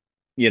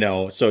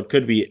 so it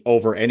could be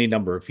over any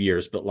number of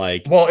years, but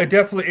like, Well, it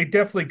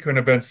definitely couldn't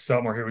have been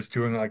somewhere he was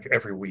doing like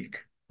every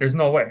week. There's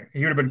no way. He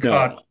would have been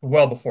caught no.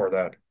 well before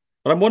that.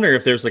 But I'm wondering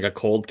if there's like a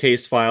cold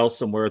case file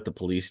somewhere at the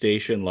police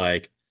station,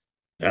 like,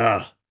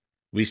 ah,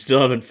 we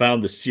still haven't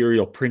found the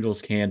serial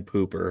Pringles can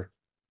pooper.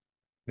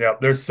 Yeah,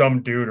 there's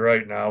some dude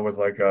right now with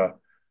like a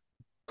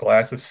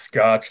glass of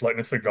scotch,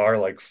 lighting a cigar,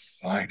 like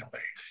finally.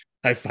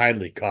 I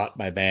finally caught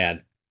my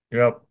man.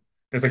 Yep.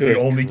 It's like the Good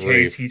only case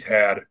grief. he's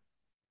had.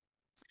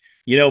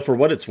 For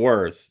what it's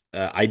worth,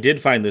 I did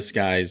find this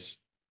guy's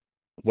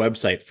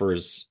website for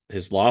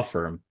his law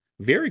firm.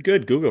 Very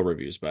good Google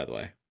reviews, by the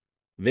way.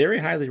 Very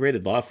highly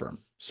rated law firm.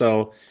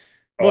 So,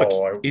 look,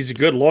 Oh, I he's a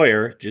good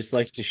lawyer, just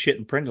likes to shit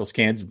in Pringles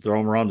cans and throw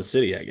them around the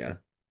city, I guess.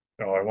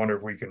 oh, I wonder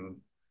if we can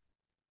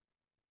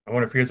I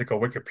wonder if he has like a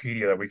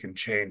Wikipedia that we can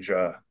change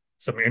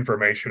some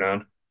information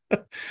on.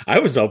 I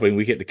was hoping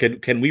we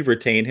can we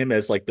retain him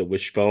as like the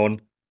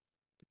Wishbone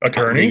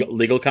Attorney?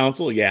 legal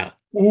counsel? Yeah.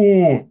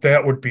 Ooh,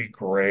 that would be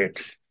great.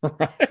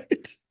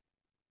 Right.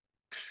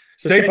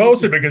 This Stay guy needs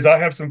posted to, because I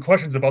have some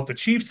questions about the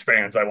Chiefs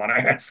fans I want to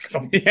ask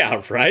them.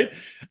 yeah, right.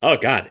 Oh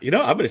God. I'm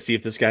gonna see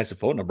if this guy's a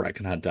phone number I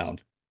can hunt down.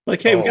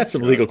 Like, hey, we got Oh,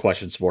 some legal God.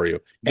 questions for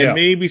you. And Yeah.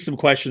 maybe some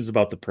questions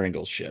about the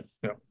Pringles shit.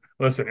 Yeah.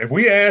 Listen, if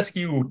we ask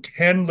you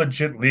 10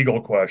 legit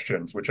legal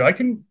questions, which I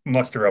can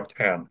muster up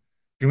 10,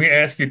 can we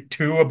ask you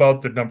two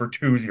about the number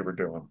twos you were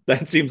doing?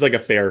 That seems like a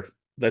fair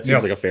that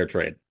seems like Yep. a fair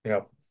trade.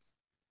 Yep.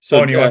 So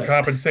Oh, and you want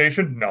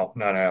compensation? No,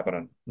 not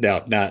happening.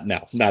 not We're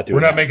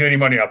doing not that. making any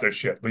money off this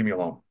shit. Leave me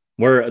alone.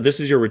 This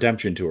is your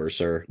redemption tour,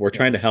 sir. We're Yep.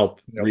 trying to help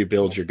Yep.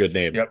 rebuild your good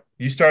name. Yep.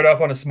 You start off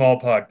on a small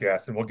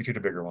podcast and we'll get you to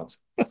bigger ones.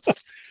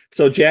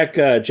 So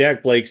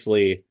Jack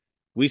Blakesley,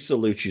 we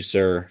salute you,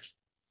 sir.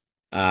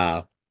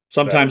 Uh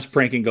Sometimes That's,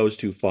 pranking goes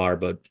too far,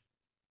 but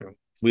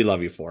we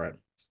love you for it.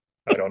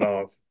 I don't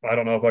know. I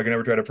don't know if I can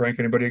ever try to prank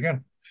anybody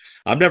again.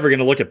 I'm never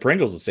gonna look at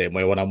Pringles the same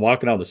way when I'm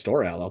walking down the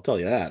store aisle, I'll tell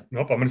you that.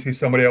 Nope. I'm going to see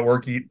somebody at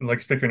work eating,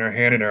 like sticking their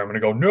hand in there. I'm going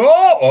to go, no.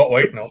 Oh,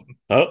 wait, no.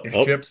 Oh, It's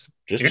oh, chips.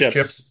 just It's chips.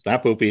 chips.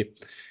 Not poopy.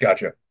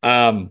 Gotcha.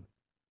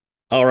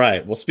 All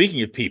right. Well,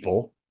 speaking of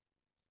people,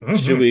 Hmm.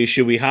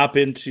 should we hop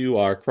into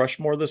our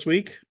Crushmore this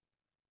week?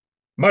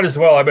 Might as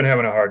well. I've been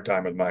having a hard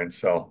time with mine.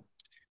 So,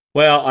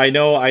 Well, I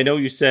know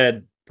you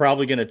said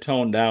probably going to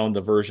tone down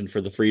the version for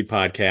the Freed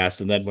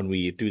podcast, and then when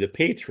we do the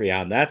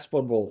Patreon, that's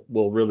when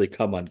we'll really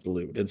come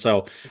unglued. And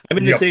so I'm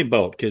in the yep. same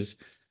boat because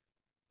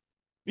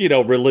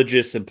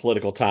religious and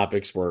political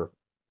topics were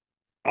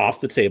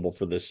off the table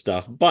for this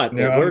stuff. But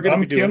Yeah, what we're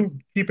going to be doing, I'm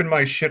keeping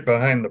my shit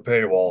behind the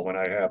paywall when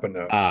I happen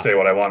to uh, say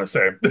what I want to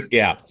say.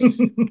 yeah.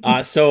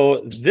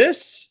 So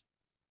this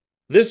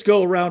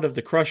go around of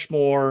the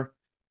Crushmore,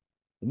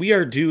 we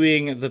are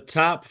doing the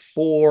top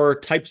 4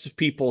 types of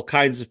people,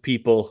 kinds of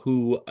people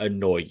who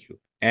annoy you.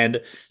 And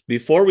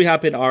before we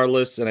hop in our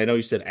list, and I know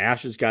you said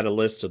Ash has got a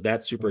list, so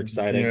that's super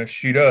exciting. Yeah,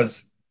 she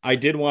does. I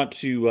did want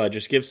to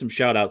just give some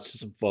shout outs to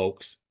some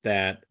folks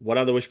that went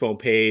on the Wishbone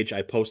page.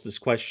 I posted this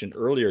question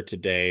earlier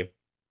today.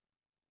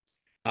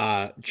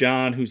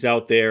 John, who's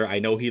out there, I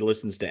know he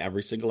listens to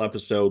every single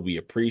episode. We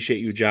appreciate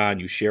you, John.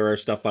 You share our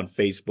stuff on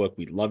Facebook.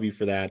 We love you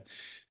for that.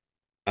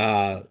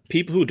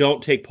 People who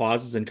don't take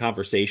pauses in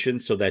conversation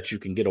so that you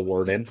can get a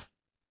word in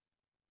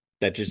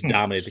that just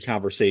dominate the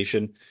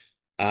conversation.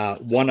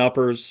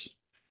 One-uppers,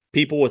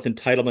 people with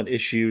entitlement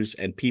issues,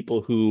 and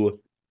people who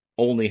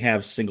only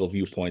have single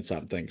viewpoints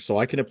on things. So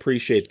I can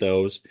appreciate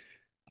those.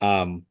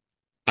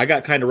 I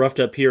got kind of roughed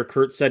up here.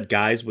 Kurt said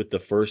guys with the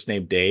first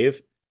name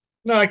Dave,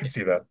 No, I can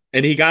see that.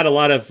 and he got a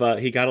lot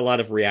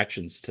of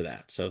reactions to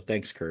that. So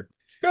thanks, Kurt.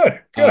 Good,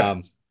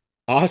 good.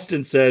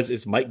 Austin says,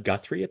 is Mike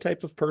Guthrie a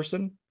type of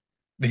person?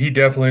 He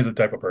definitely is the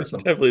type of person.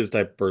 Definitely is the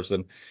type of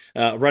person.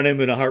 Run him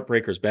in a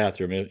heartbreaker's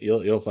bathroom.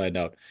 You'll find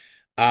out.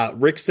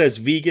 Rick says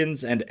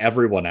vegans and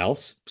everyone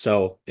else.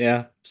 So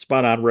yeah,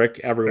 spot on, Rick.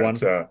 Everyone.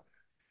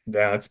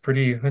 That's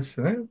pretty.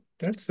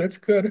 That's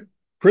good.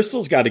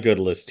 Crystal's got a good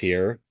list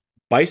here.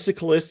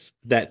 Bicyclists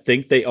that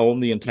think they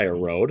own the entire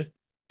road.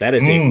 That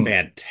is a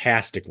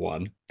fantastic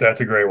one.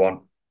 That's a great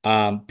one.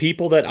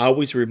 People that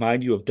always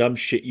remind you of dumb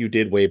shit you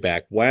did way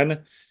back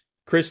when.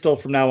 Crystal,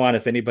 from now on,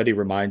 if anybody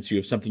reminds you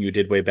of something you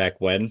did way back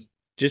when,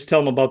 just tell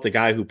them about the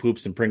guy who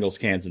poops in Pringles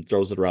cans and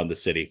throws it around the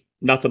city.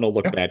 Nothing will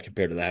look bad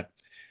compared to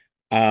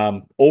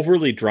that.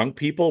 Overly drunk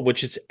people,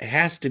 which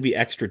has to be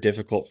extra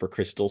difficult for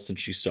Crystal since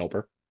she's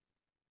sober.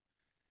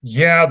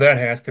 Yeah, that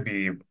has to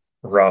be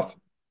rough.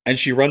 And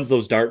she runs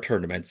those dart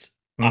tournaments.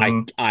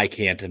 Hmm. I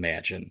can't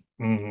imagine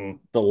Hmm.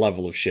 the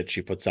level of shit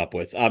she puts up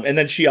with. And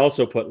then she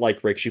also put,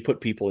 like Rick, she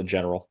put people in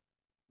general.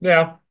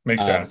 Yeah,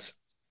 makes sense.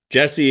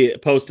 Jesse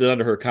posted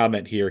under her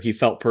comment here, he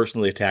felt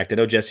personally attacked. I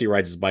know Jesse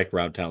rides his bike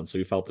around town, so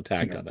he felt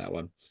attacked on that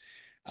one.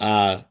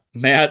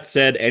 Matt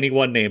said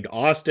anyone named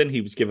Austin.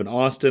 He was giving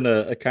Austin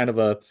a kind of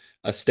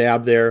a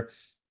stab there.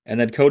 And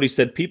then Cody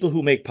said people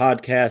who make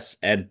podcasts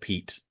and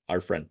Pete,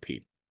 our friend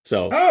Pete.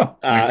 So Oh,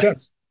 makes uh,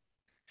 sense.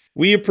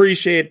 we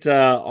appreciate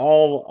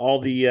all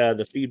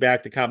the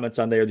feedback, the comments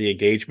on there, the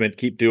engagement.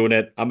 Keep doing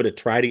it. I'm going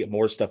to try to get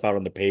more stuff out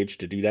on the page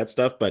to do that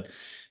stuff. But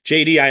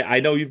JD, I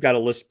know you've got a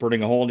list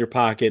burning a hole in your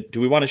pocket.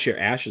 Do we want to share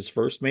Ash's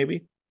first,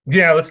 maybe?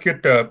 Yeah, let's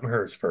get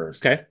hers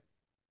first. Okay.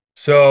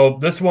 So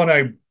this one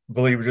I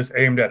believe is just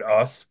aimed at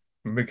us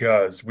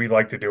because we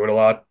like to do it a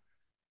lot.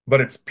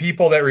 But it's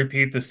people that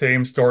repeat the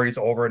same stories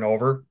over and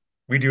over.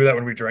 We do that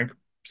when we drink.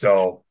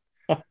 So,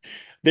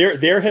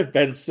 There have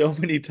been so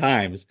many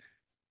times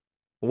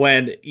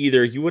when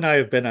either you and I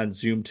have been on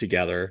Zoom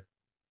together,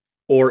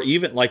 or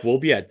even like we'll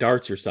be at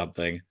darts or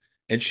something,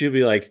 and she'll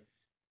be like,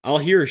 I'll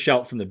hear her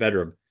shout from the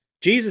bedroom,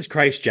 Jesus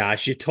Christ,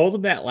 Josh, you told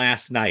him that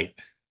last night.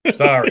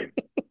 sorry.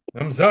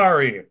 I'm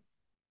sorry.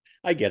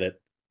 I get it.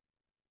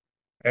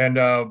 And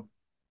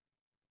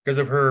because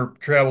of her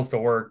travels to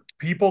work,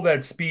 people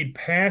that speed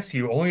past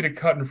you only to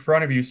cut in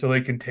front of you so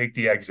they can take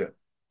the exit.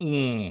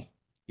 Mm.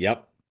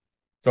 Yep.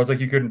 So it's like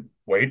you couldn't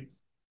wait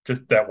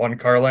just that one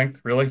car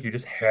length, really? You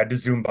just had to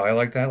zoom by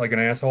like that, like an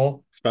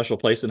asshole? Special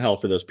place in hell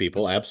for those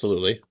people.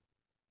 Absolutely.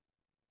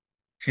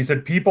 She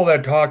said people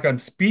that talk on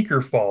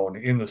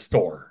speakerphone in the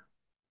store.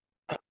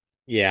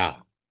 Yeah.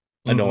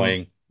 Mm-mm.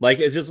 Annoying. Like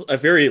it's just a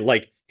very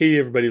like, hey,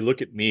 everybody,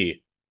 look at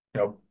me. You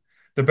know,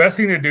 the best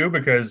thing to do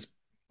because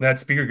that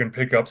speaker can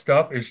pick up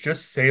stuff is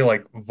just say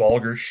like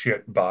vulgar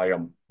shit by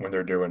them when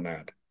they're doing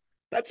that.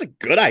 That's a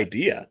good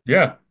idea.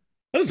 Yeah.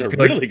 That is Just a be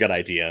like, really good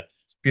idea.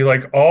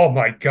 oh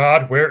my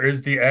God, where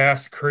is the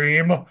ass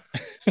cream?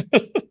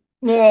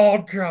 Oh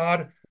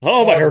God.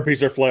 Oh, my Oh, it's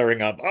herpes are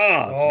flaring up.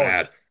 Oh, it's oh,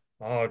 it's bad.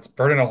 oh, it's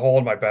burning a hole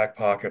in my back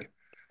pocket.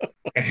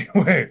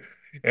 Anyway,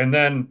 and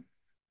then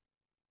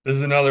this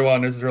is another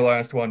one. This is her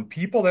last one.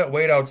 People that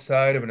wait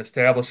outside of an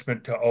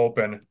establishment to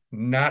open,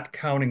 not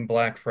counting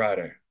Black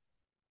Friday.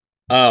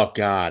 Oh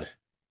God.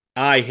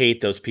 I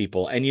hate those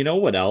people. And you know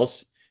what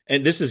else?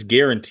 And this is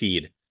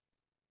guaranteed.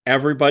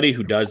 Everybody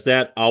who does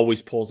that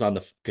always pulls on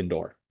the fucking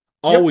door.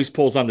 Yep. Always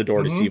pulls on the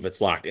door to see Hmm. if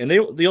it's locked. And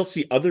they'll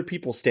see other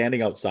people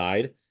standing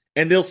outside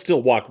and they'll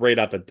still walk right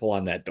up and pull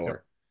on that Yep.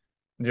 door.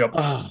 Yep.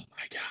 Oh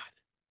my God.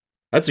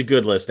 That's a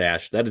good list,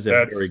 Ash. That is a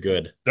very That's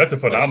good that's a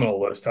list.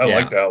 phenomenal list. I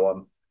like Yeah. that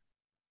one.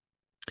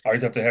 I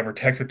always have to have her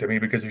text it to me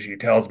because if she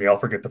tells me, I'll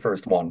forget the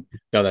first one.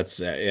 No,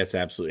 that's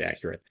absolutely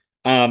accurate.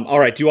 All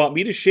right. Do you want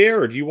me to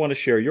share or do you want to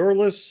share your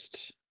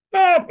list?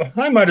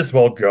 I might as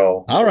well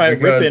go All right, rip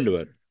because into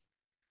it.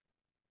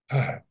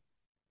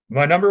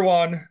 my number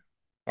one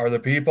are the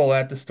people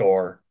at the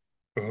store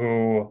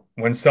who,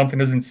 when something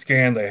isn't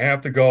scanned, they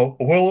have to go,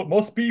 well, it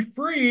must be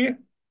free.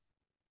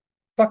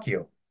 Fuck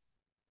you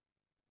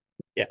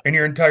Yeah. and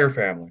your entire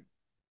family.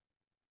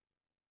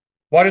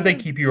 Why did they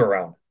keep you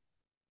around?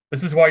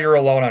 This is why you're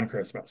alone on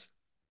Christmas.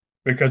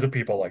 Because of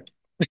people like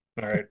you.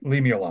 All right,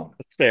 leave me alone.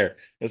 That's fair.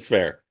 That's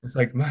fair. It's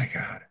like, my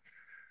God.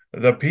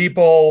 The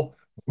people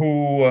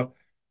who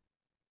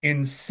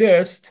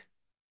insist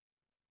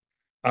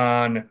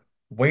on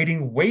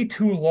waiting way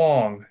too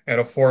long at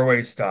a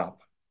four-way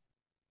stop.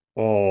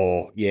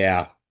 Oh,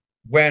 yeah.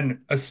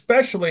 When,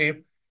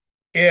 especially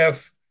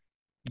if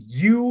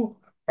you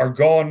are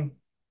going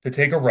to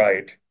take a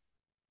right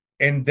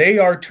and they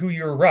are to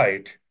your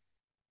right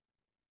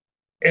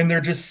and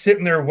they're just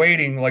sitting there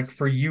waiting like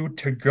for you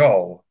to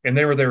go and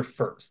they were there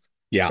first.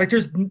 Yeah. Like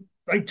just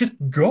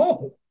go.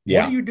 What are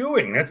Yeah. you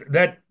doing?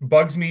 That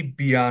bugs me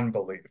beyond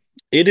belief.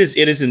 It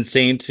is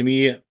insane to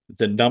me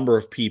the number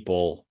of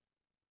people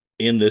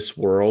in this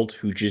world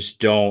who just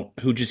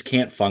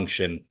can't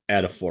function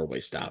at a four-way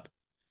stop.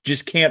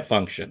 Just can't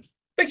function.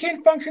 They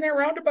can't function at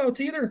roundabouts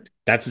either.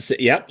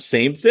 Yep,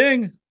 same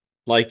thing.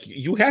 Like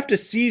you have to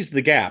seize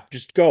the gap.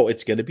 Just go.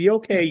 It's going to be Yeah.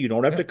 okay. You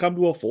don't have Yeah. to come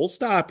to a full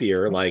stop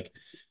here. Like,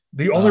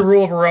 The only uh,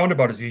 rule of a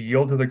roundabout is you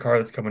yield to the car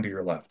that's coming to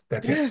your left.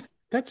 That's it. yeah,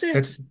 that's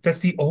That's it. that's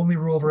the only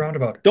rule of a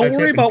roundabout. Don't That's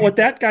worry it. And about what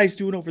people, that guy's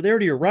doing over there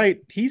to your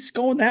right. He's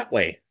going that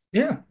way.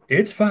 yeah,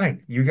 it's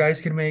fine. You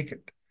guys can make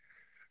it.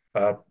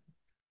 I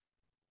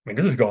mean,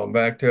 this is going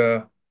back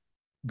to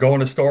going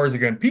to stores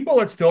again. People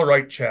that still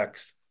write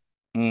checks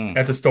Mm,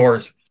 at the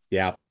stores.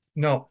 yeah.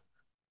 No,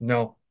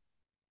 no,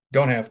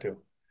 don't have to.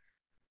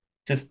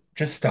 Just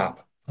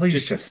stop. Please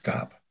Just just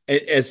stop.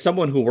 as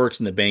someone who works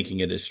in the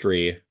banking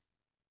industry,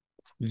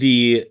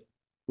 the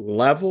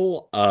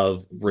level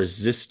of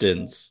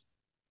resistance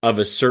of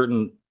a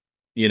certain,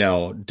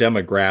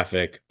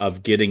 demographic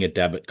of getting a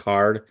debit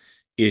card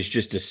is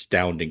just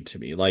astounding to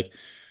me. Like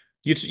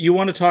you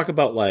want to talk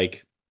about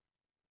like,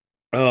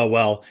 oh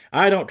well,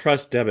 I don't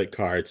trust debit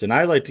cards and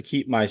I like to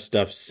keep my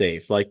stuff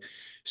safe. Like,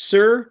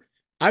 sir,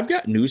 I've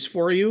got news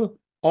for you.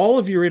 All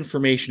of your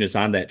information is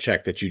on that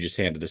check that you just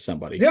handed to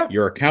somebody. Yeah.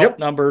 Your account Yep.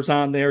 number's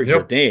on there, your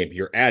Yep. name,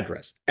 your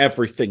address,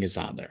 everything is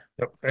on there.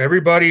 Yep.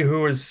 Everybody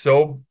who is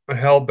so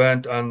hell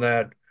bent on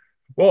that,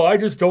 well, I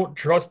just don't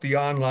trust the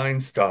online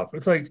stuff.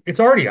 It's like it's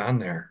already on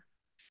there.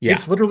 Yeah.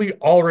 It's literally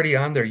already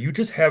on there. You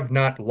just have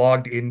not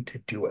logged in to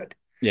do it.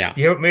 Yeah.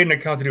 You haven't made an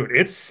account to do it.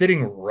 It's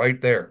sitting right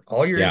there.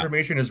 All your Yeah.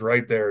 information is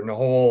right there. And the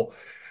whole,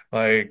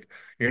 like,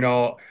 you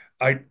know,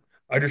 I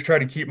I just try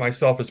to keep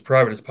myself as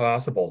private as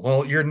possible.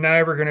 Well, you're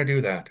never going to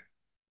do that.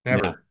 No.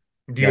 Never.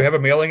 Do you Yep. have a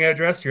mailing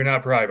address? You're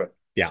not private.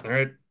 Yeah. All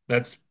right.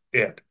 That's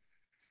it.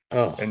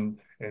 Oh. And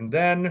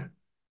then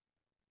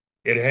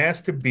it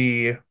has to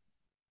be,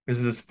 this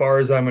is as far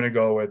as I'm going to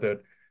go with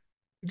it,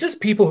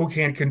 just people who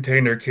can't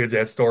contain their kids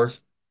at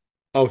stores.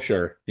 Oh,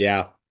 sure.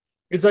 Yeah.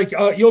 It's like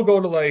you'll go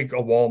to like a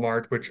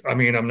Walmart, which I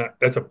mean, I'm not,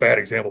 that's a bad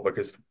example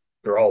because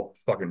they're all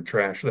fucking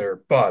trash there.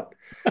 But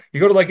you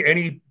go to like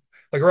any,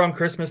 like around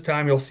Christmas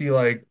time, you'll see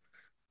like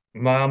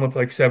mom with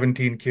like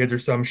 17 kids or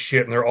some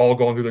shit, and they're all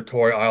going through the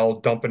toy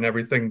aisle, dumping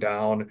everything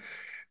down.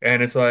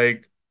 And it's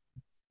like,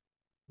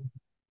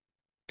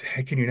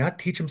 hey, can you not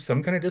teach them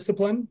some kind of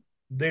discipline?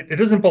 It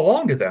doesn't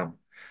belong to them.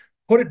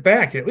 Put it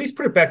back. At least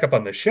put it back up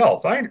on the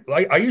shelf.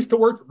 I used to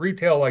work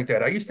retail like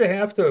that. I used to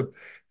have to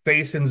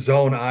face and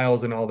zone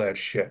aisles and all that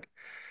shit.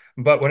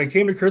 But when it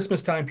came to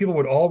Christmas time, people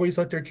would always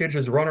let their kids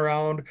just run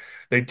around.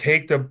 They'd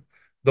take the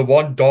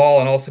one doll,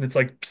 and all of a sudden it's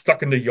like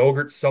stuck in the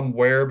yogurt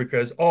somewhere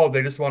because oh,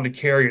 they just wanted to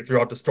carry it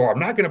throughout the store. I'm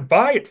not going to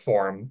buy it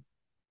for them,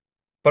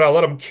 but I'll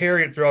let them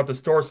carry it throughout the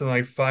store so then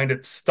I find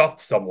it stuffed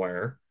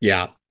somewhere.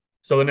 Yeah.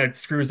 So then it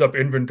screws up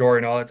inventory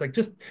and all that. It's like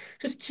just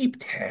keep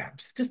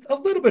tabs, just a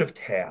little bit of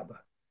tab on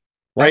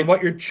Right.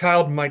 what your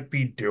child might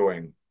be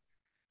doing.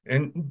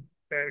 And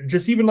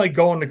just even like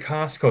going to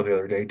Costco the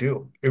other day,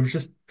 too. It was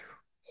just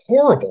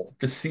horrible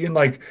just seeing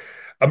like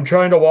I'm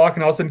trying to walk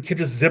and all of a sudden kid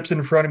just zips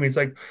in front of me. It's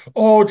like,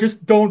 oh,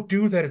 just don't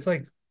do that. It's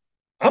like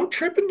I'm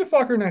tripping the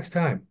fucker next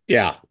time.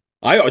 Yeah.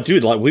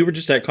 Dude, like we were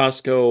just at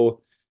Costco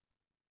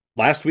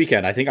last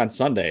weekend, I think on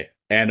Sunday,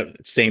 and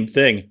same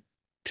thing.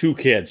 Two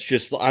kids,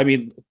 just, I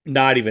mean,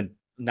 not even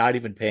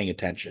paying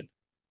attention.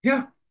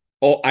 Yeah.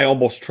 Oh, I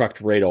almost trucked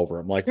right over.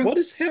 I'm like, Yeah. what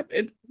is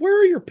happening? Where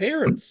are your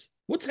parents?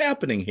 What's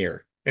happening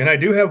here? And I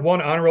do have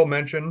one honorable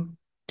mention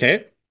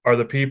Okay. are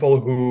the people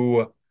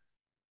who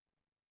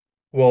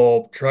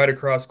will try to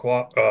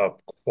crosswalks,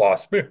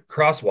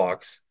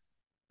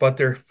 but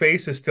their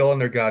face is still on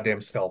their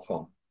goddamn cell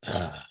phone.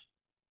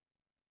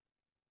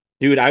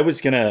 Dude, I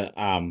was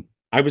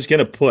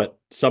gonna put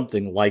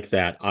something like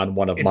that on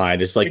one of It's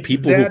mine. It's like it's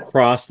people who that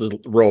cross the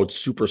road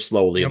super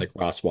slowly in the Yep.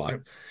 crosswalk.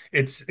 Yep.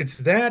 It's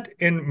that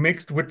and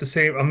mixed with the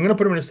same. I'm gonna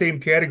put them in the same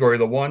category.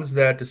 The ones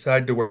that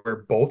decide to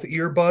wear both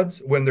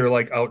earbuds when they're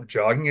like out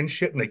jogging and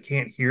shit, and they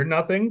can't hear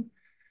nothing,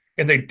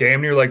 and they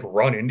damn near like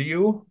run into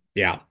you,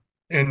 Yeah.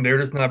 and they're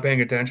just not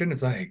paying attention.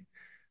 It's like,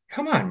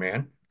 come on,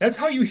 man. That's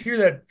how you hear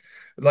that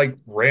like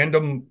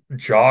random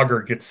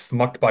jogger gets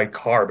smucked by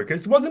car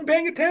because he wasn't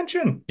paying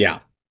attention. Yeah.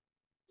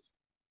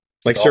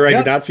 Like, So sir, I do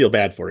yeah, not feel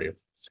bad for you.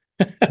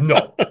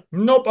 no,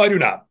 nope, I do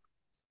not.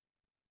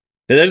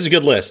 Now, that is a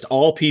good list.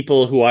 All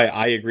people who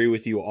I agree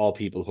with you, all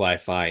people who I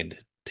find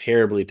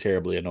terribly,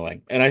 terribly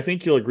annoying. And I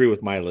think you'll agree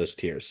with my list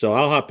here. So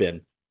I'll hop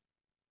in.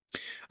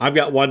 I've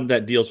got one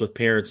that deals with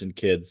parents and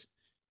kids.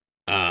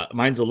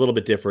 Mine's a little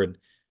bit different.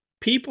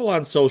 People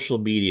on social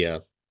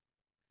media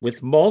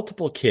with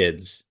multiple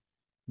kids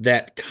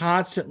that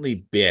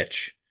constantly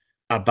bitch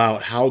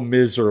about how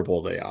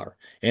miserable they are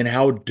and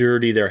how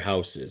dirty their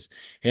house is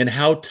and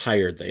how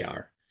tired they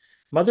are.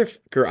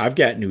 Motherfucker, I've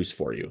got news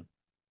for you.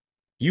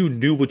 You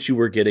knew what you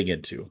were getting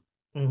into.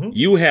 Hmm.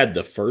 You had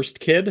the first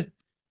kid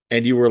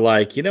and you were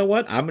like, you know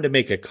what? I'm going to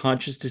make a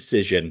conscious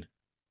decision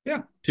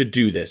Yeah. to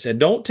do this. And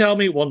don't tell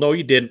me, well, no,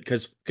 you didn't,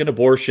 because an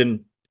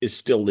abortion is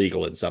still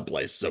legal in some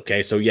places.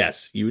 Okay. So,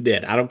 yes, you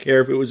did. I don't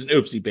care if it was an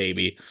oopsie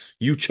baby.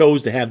 You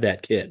chose to have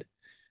that kid.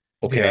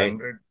 Yeah, Okay.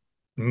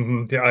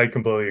 yeah, I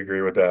completely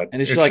agree with that.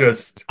 And it's It's like,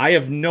 just I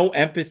have no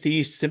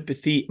empathy,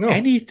 sympathy, no,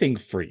 anything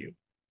for you.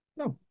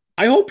 no.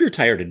 I hope you're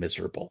tired and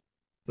miserable.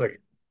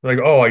 Like,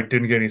 oh, I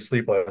didn't get any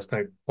sleep last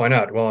night. Why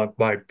not? Well,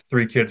 my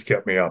three kids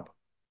kept me up.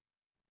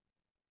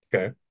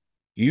 Okay.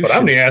 You But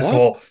I'm should the fuck.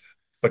 asshole.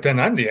 But then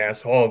I'm the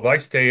asshole if I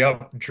stay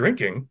up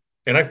drinking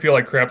and I feel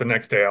like crap the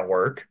next day at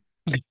work.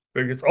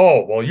 Because,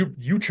 oh, well,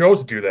 you chose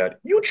to do that.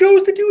 You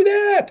chose to do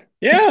that.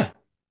 Yeah. At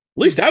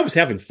least I was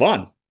having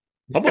fun.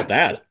 How about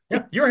Yeah. that?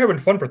 Yeah. You were having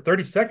fun for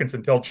 30 seconds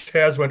until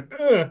Chaz went,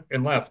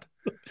 and left.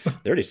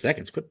 30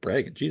 seconds. Quit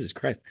bragging. Jesus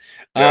Christ.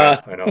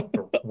 Yeah, Uh, I know.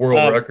 World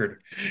um,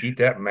 record. Eat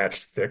that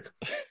matchstick.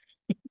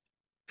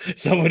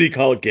 somebody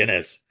call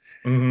Guinness.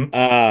 Hmm.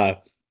 Uh,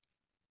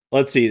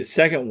 let's see.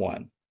 Second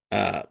one.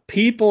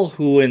 People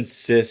who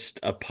insist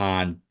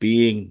upon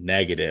being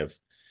negative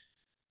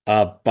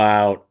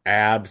about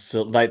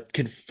absolute, like,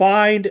 can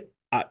find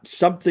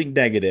something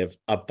negative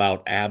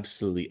about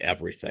absolutely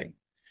everything.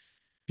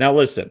 Now,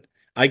 listen,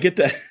 I get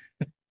that.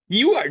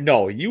 You are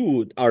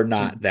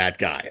not that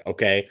guy,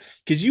 okay?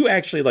 Because you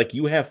actually, like,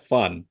 you have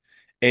fun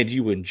and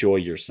you enjoy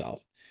yourself.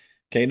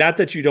 Okay, not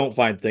that you don't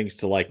find things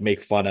to like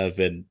make fun of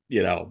and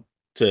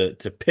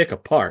to pick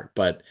apart,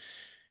 but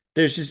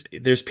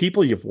there's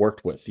people you've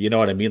worked with, you know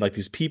what I mean? Like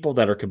these people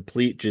that are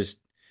complete,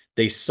 just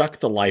they suck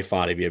the life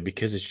out of you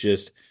because it's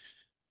just,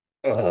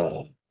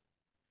 oh,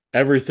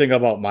 everything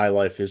about my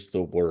life is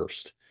the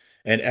worst.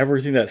 and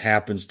everything that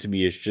happens to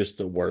me is just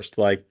the worst.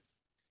 Like,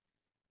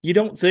 you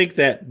don't think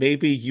that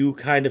maybe you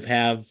kind of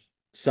have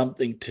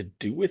something to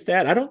do with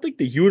that? I don't think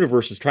the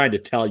universe is trying to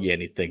tell you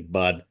anything,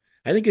 bud.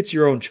 I think it's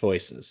your own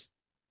choices.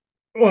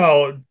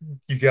 Well,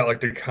 you got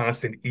like the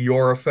constant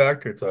Eeyore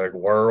effect. It's like,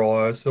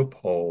 well, I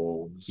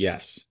suppose.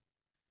 Yes.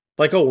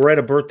 Like, oh, we're at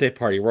a birthday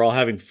party. We're all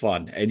having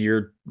fun, and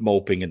you're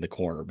moping in the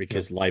corner Yeah.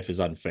 because life is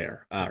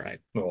unfair. All right.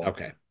 Oh,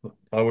 Okay.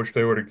 I wish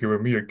they would have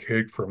given me a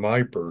cake for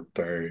my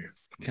birthday.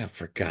 God,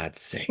 for God's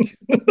sake.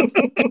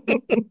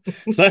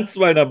 So that's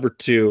my number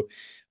two.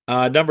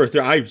 Number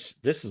three,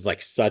 this is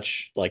like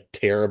such like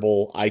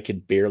terrible. I can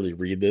barely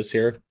read this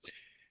here.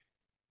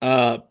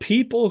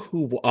 People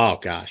who, oh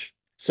gosh.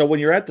 So when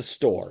you're at the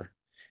store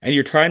and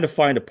you're trying to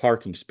find a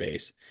parking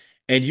space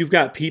and you've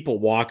got people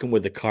walking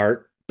with a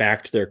cart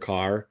back to their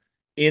car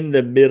in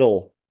the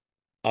middle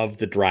of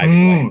the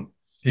driving lane,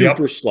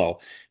 super Yep. slow,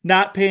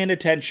 not paying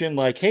attention,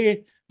 like,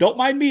 hey, don't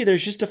mind me.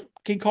 There's just a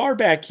fucking car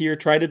back here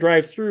trying to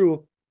drive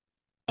through.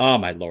 Oh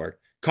my Lord.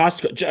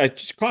 Just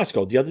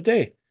Costco the other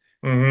day.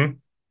 hmm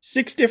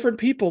Six different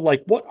people,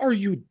 like, what are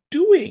you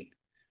doing?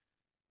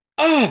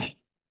 Ah,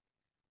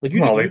 like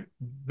Well, you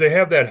they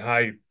have that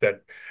hype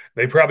that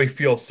they probably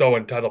feel so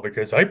entitled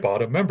because I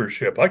bought a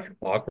membership. I can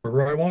walk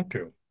wherever I want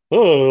to.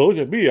 oh, look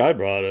at me. I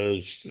brought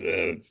a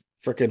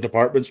freaking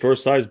department store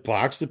sized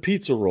box of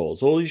pizza rolls.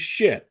 Holy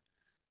shit.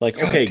 Like,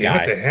 God okay, damn it,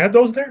 guy. they had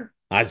those there?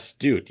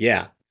 Dude,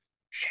 yeah.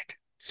 Shit.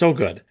 So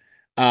good.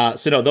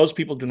 So no, those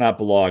people do not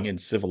belong in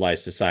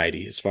civilized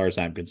society, as far as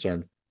I'm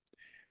concerned.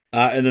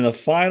 And then the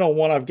final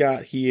one I've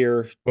got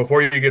here,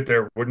 Before you get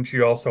there, wouldn't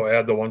you also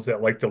add the ones that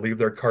like to leave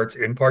their carts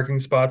in parking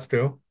spots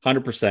too?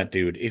 100%,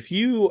 dude. If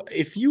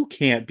you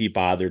can't be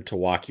bothered to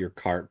walk your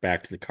cart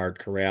back to the cart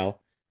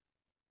corral,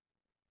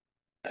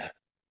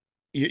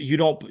 you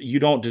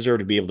don't deserve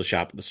to be able to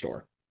shop at the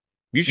store.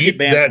 You should get Eat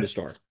banned from the that.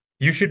 store.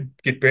 You should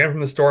get banned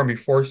from the store and be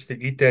forced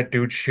to eat that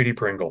dude's shitty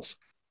Pringles.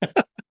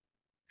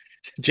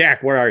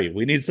 Jack, where are you?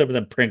 We need some of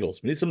them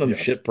Pringles. We need some of them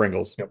Yes. shit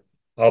Pringles. Yep.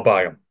 I'll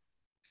buy them.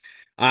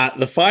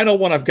 The final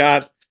one I've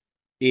got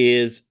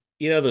is,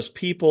 those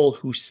people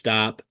who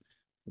stop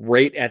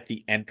right at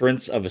the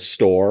entrance of a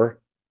store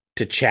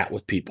to chat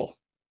with people.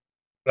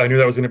 I knew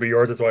that was going to be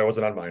yours. That's why I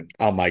wasn't on mine.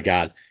 Oh my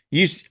God.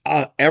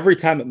 Every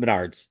time at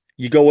Menards,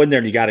 you go in there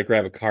and you got to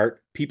grab a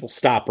cart. People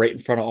stop right in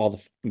front of all the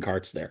fucking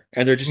carts there,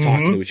 and they're just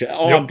talking to each other.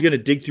 Oh, I'm Yep. gonna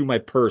dig through my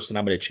purse and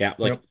I'm gonna chat.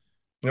 Like, Yep.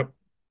 Yep.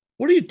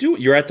 what are you doing?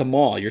 You're at the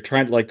mall. You're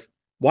trying to like,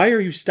 why are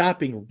you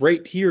stopping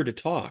right here to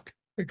talk?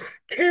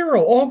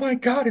 Carol, oh my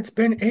God, it's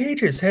been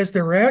ages. Has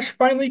the rash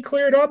finally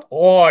cleared up?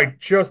 Oh, I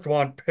just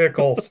want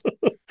pickles.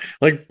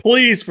 Like,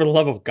 please, for the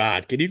love of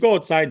God, can you go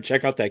outside and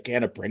check out that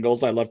can of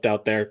Pringles I left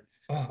out there?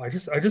 Oh, I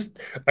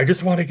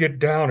just want to get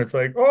down. It's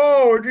like,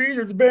 oh, geez,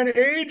 it's been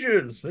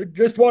ages. I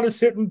just want to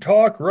sit and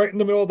talk right in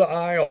the middle of the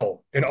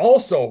aisle. And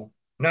also,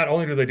 not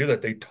only do they do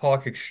that, they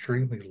talk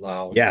extremely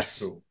loud Yes.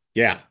 too.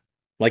 Yeah.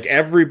 Like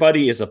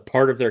everybody is a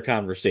part of their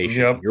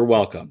conversation. Yep. You're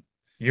welcome.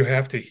 You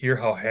have to hear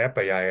how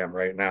happy I am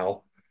right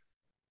now,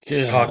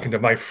 talking Yeah. to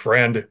my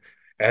friend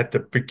at the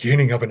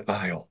beginning of an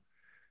aisle.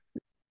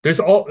 There's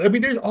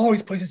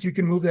always places you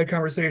can move that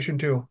conversation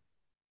to.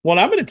 Well,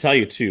 I'm going to tell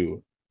you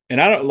too,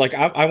 and I don't like,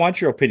 I want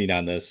your opinion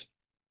on this,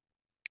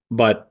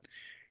 but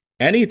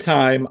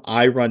anytime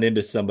I run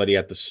into somebody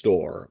at the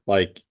store,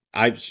 like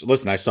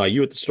listen, I saw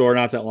you at the store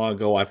not that long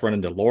ago. I've run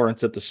into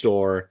Lawrence at the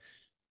store.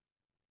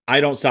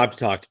 I don't stop to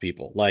talk to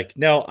people. Like,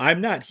 no,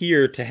 I'm not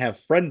here to have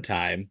friend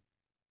time.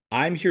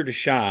 I'm here to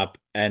shop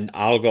and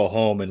I'll go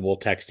home and we'll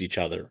text each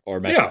other or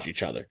Yeah. message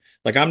each other.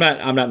 Like, I'm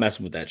not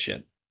messing with that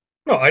shit.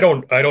 No, I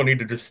don't need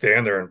to just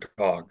stand there and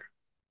talk.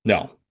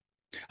 No.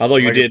 Although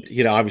you Like,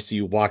 did, obviously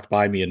you walked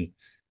by me and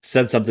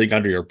said something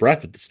under your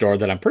breath at the store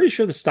that I'm pretty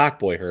sure the stock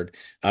boy heard.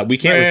 We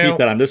can't repeat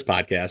that well, on this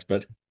podcast,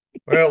 but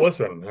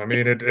listen, I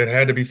mean, it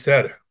had to be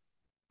said.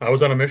 I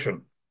was on a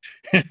mission.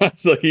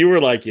 so you were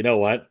like, you know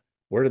what?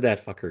 Where did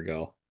that fucker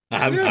go?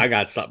 Yeah. I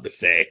got something to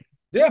say.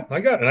 Yeah,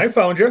 and I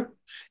found you.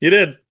 You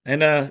did.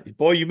 And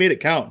boy, you made it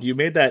count. You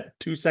made that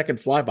 2-second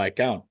flyby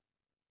count.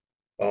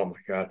 Oh my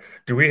God.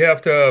 Do we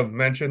have to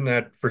mention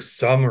that for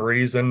some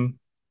reason,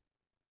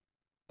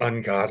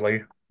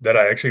 ungodly, that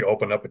I actually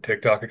opened up a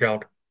TikTok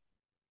account?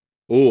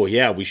 Oh,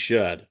 yeah, we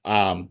should.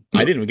 I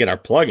didn't even get our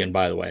plug in,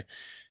 by the way.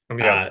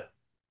 Yeah.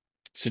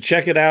 So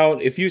check it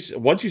out.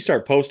 Once you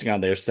start posting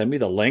on there, send me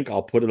the link.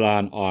 I'll put it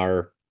on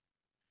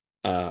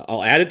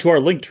I'll add it to our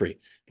link tree,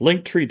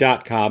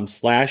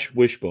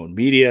 linktree.com/wishbone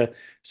media.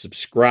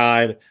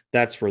 Subscribe.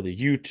 That's where the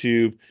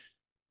YouTube,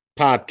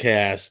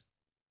 podcast,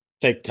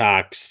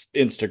 TikToks,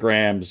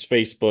 Instagrams,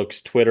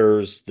 Facebooks,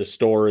 Twitters, the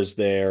store is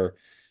there.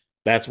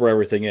 That's where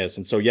everything is.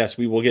 And so, yes,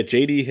 we will get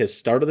JD has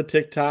started the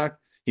TikTok.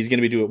 He's going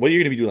to be doing, what are you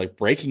going to be doing? Like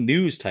breaking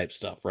news type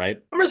stuff,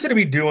 right? I'm just gonna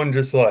be doing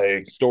just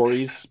like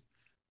Stories.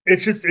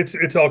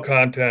 it's all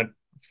content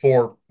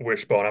for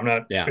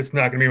Wishbone. Yeah. It's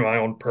not gonna be my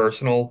own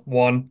personal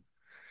one.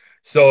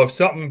 So if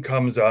something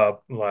comes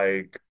up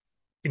like,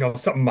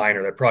 something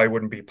minor that probably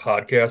wouldn't be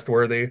podcast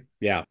worthy,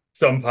 Yeah.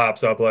 something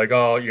pops up like,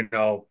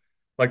 oh,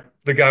 like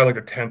the guy like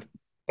the 10th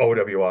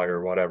OWI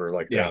or whatever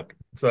like Yeah. that.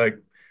 It's like,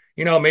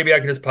 maybe I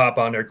can just pop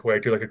on there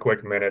quick, do like a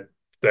quick minute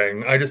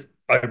thing.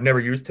 I've never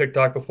used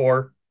TikTok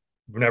before.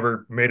 I've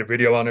never made a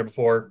video on there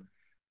before.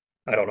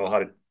 I don't know how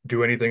to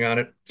do anything on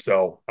it,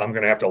 so I'm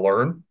gonna have to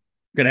learn.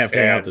 Gonna have to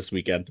hang out And this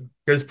weekend.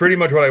 because pretty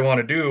much what I want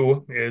to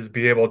do is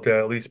be able to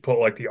at least put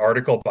like the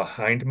article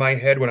behind my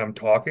head when I'm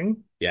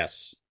talking,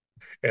 Yes.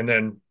 and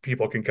then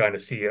people can kind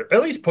of see it.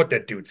 At least put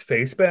that dude's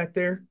face back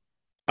there.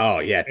 Oh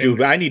yeah, dude,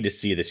 And I need to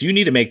see this. You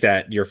need to make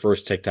that your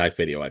first TikTok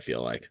video, I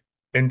feel like.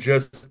 and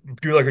just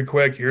do like a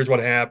quick, here's what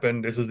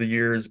happened. This is the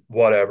years,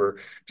 whatever.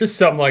 Just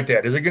something like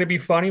that. Is it going to be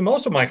funny?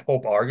 Most of my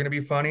hope are going to be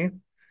funny,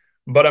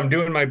 but I'm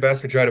doing my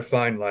best to try to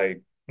find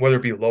like whether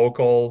it be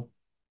local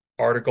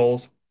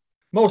articles.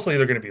 Mostly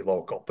they're going to be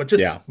local, but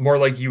just Yeah. more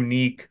like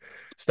unique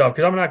stuff.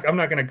 Because I'm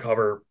not going to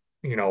cover,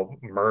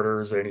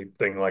 murders,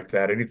 anything like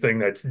that, anything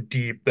that's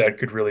deep that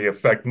could really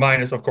affect,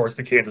 minus of course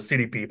the Kansas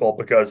City people,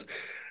 because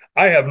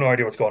I have no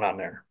idea what's going on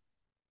there.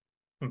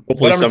 Hopefully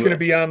But I'm just some going to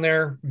be on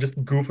there,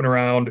 just goofing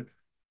around.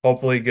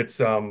 Hopefully get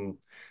some,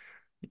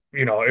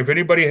 if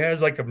anybody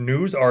has like a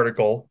news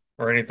article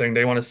or anything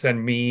they want to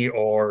send me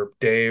or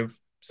Dave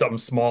something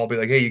small, be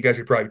like, hey, you guys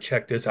should probably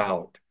check this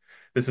out.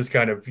 This is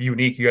kind of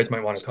unique. You guys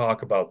might want to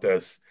talk about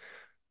this.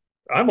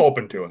 I'm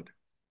open to it.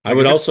 I Like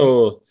would if it's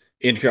also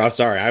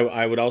sorry,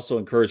 I would also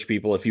encourage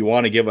people if you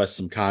want to give us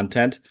some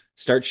content,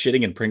 start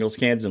shitting in Pringles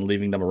cans and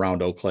leaving them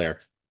around Eau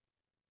Claire.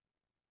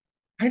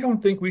 I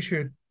don't think we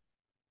should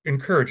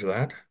encourage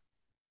that.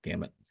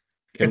 Damn it.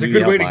 Can It's a we be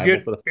good way held to liable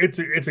get for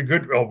that? it's a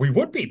good we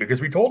would be because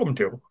we told them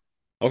to.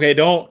 Okay,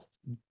 don't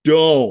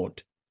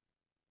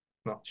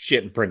No.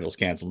 shit in Pringles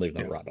cans and leave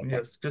them Yeah. around Eau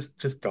Claire. Yes,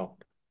 just don't.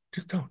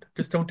 Just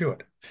don't do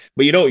it.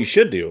 But you know what you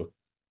should do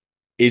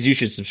is you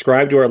should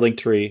subscribe to our link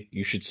tree.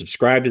 You should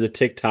subscribe to the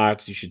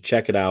TikToks. You should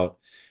check it out.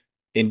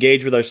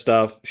 Engage with our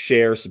stuff,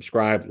 share,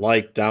 subscribe,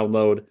 like,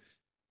 download.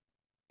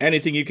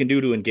 Anything you can do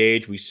to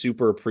engage, we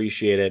super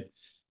appreciate it.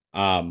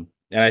 And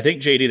I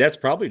think JD, that's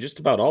probably just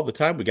about all the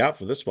time we got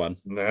for this one.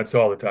 And that's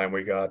all the time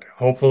we got.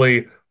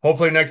 Hopefully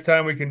next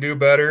time we can do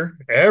better.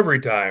 Every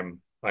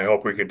time I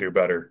hope we can do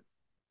better.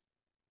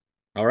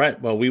 All right.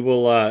 Well, we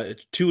will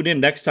tune in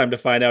next time to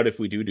find out if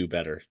we do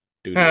better.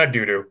 Ah,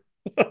 doo-doo.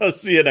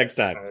 See you next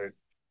time. All right.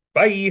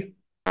 Bye.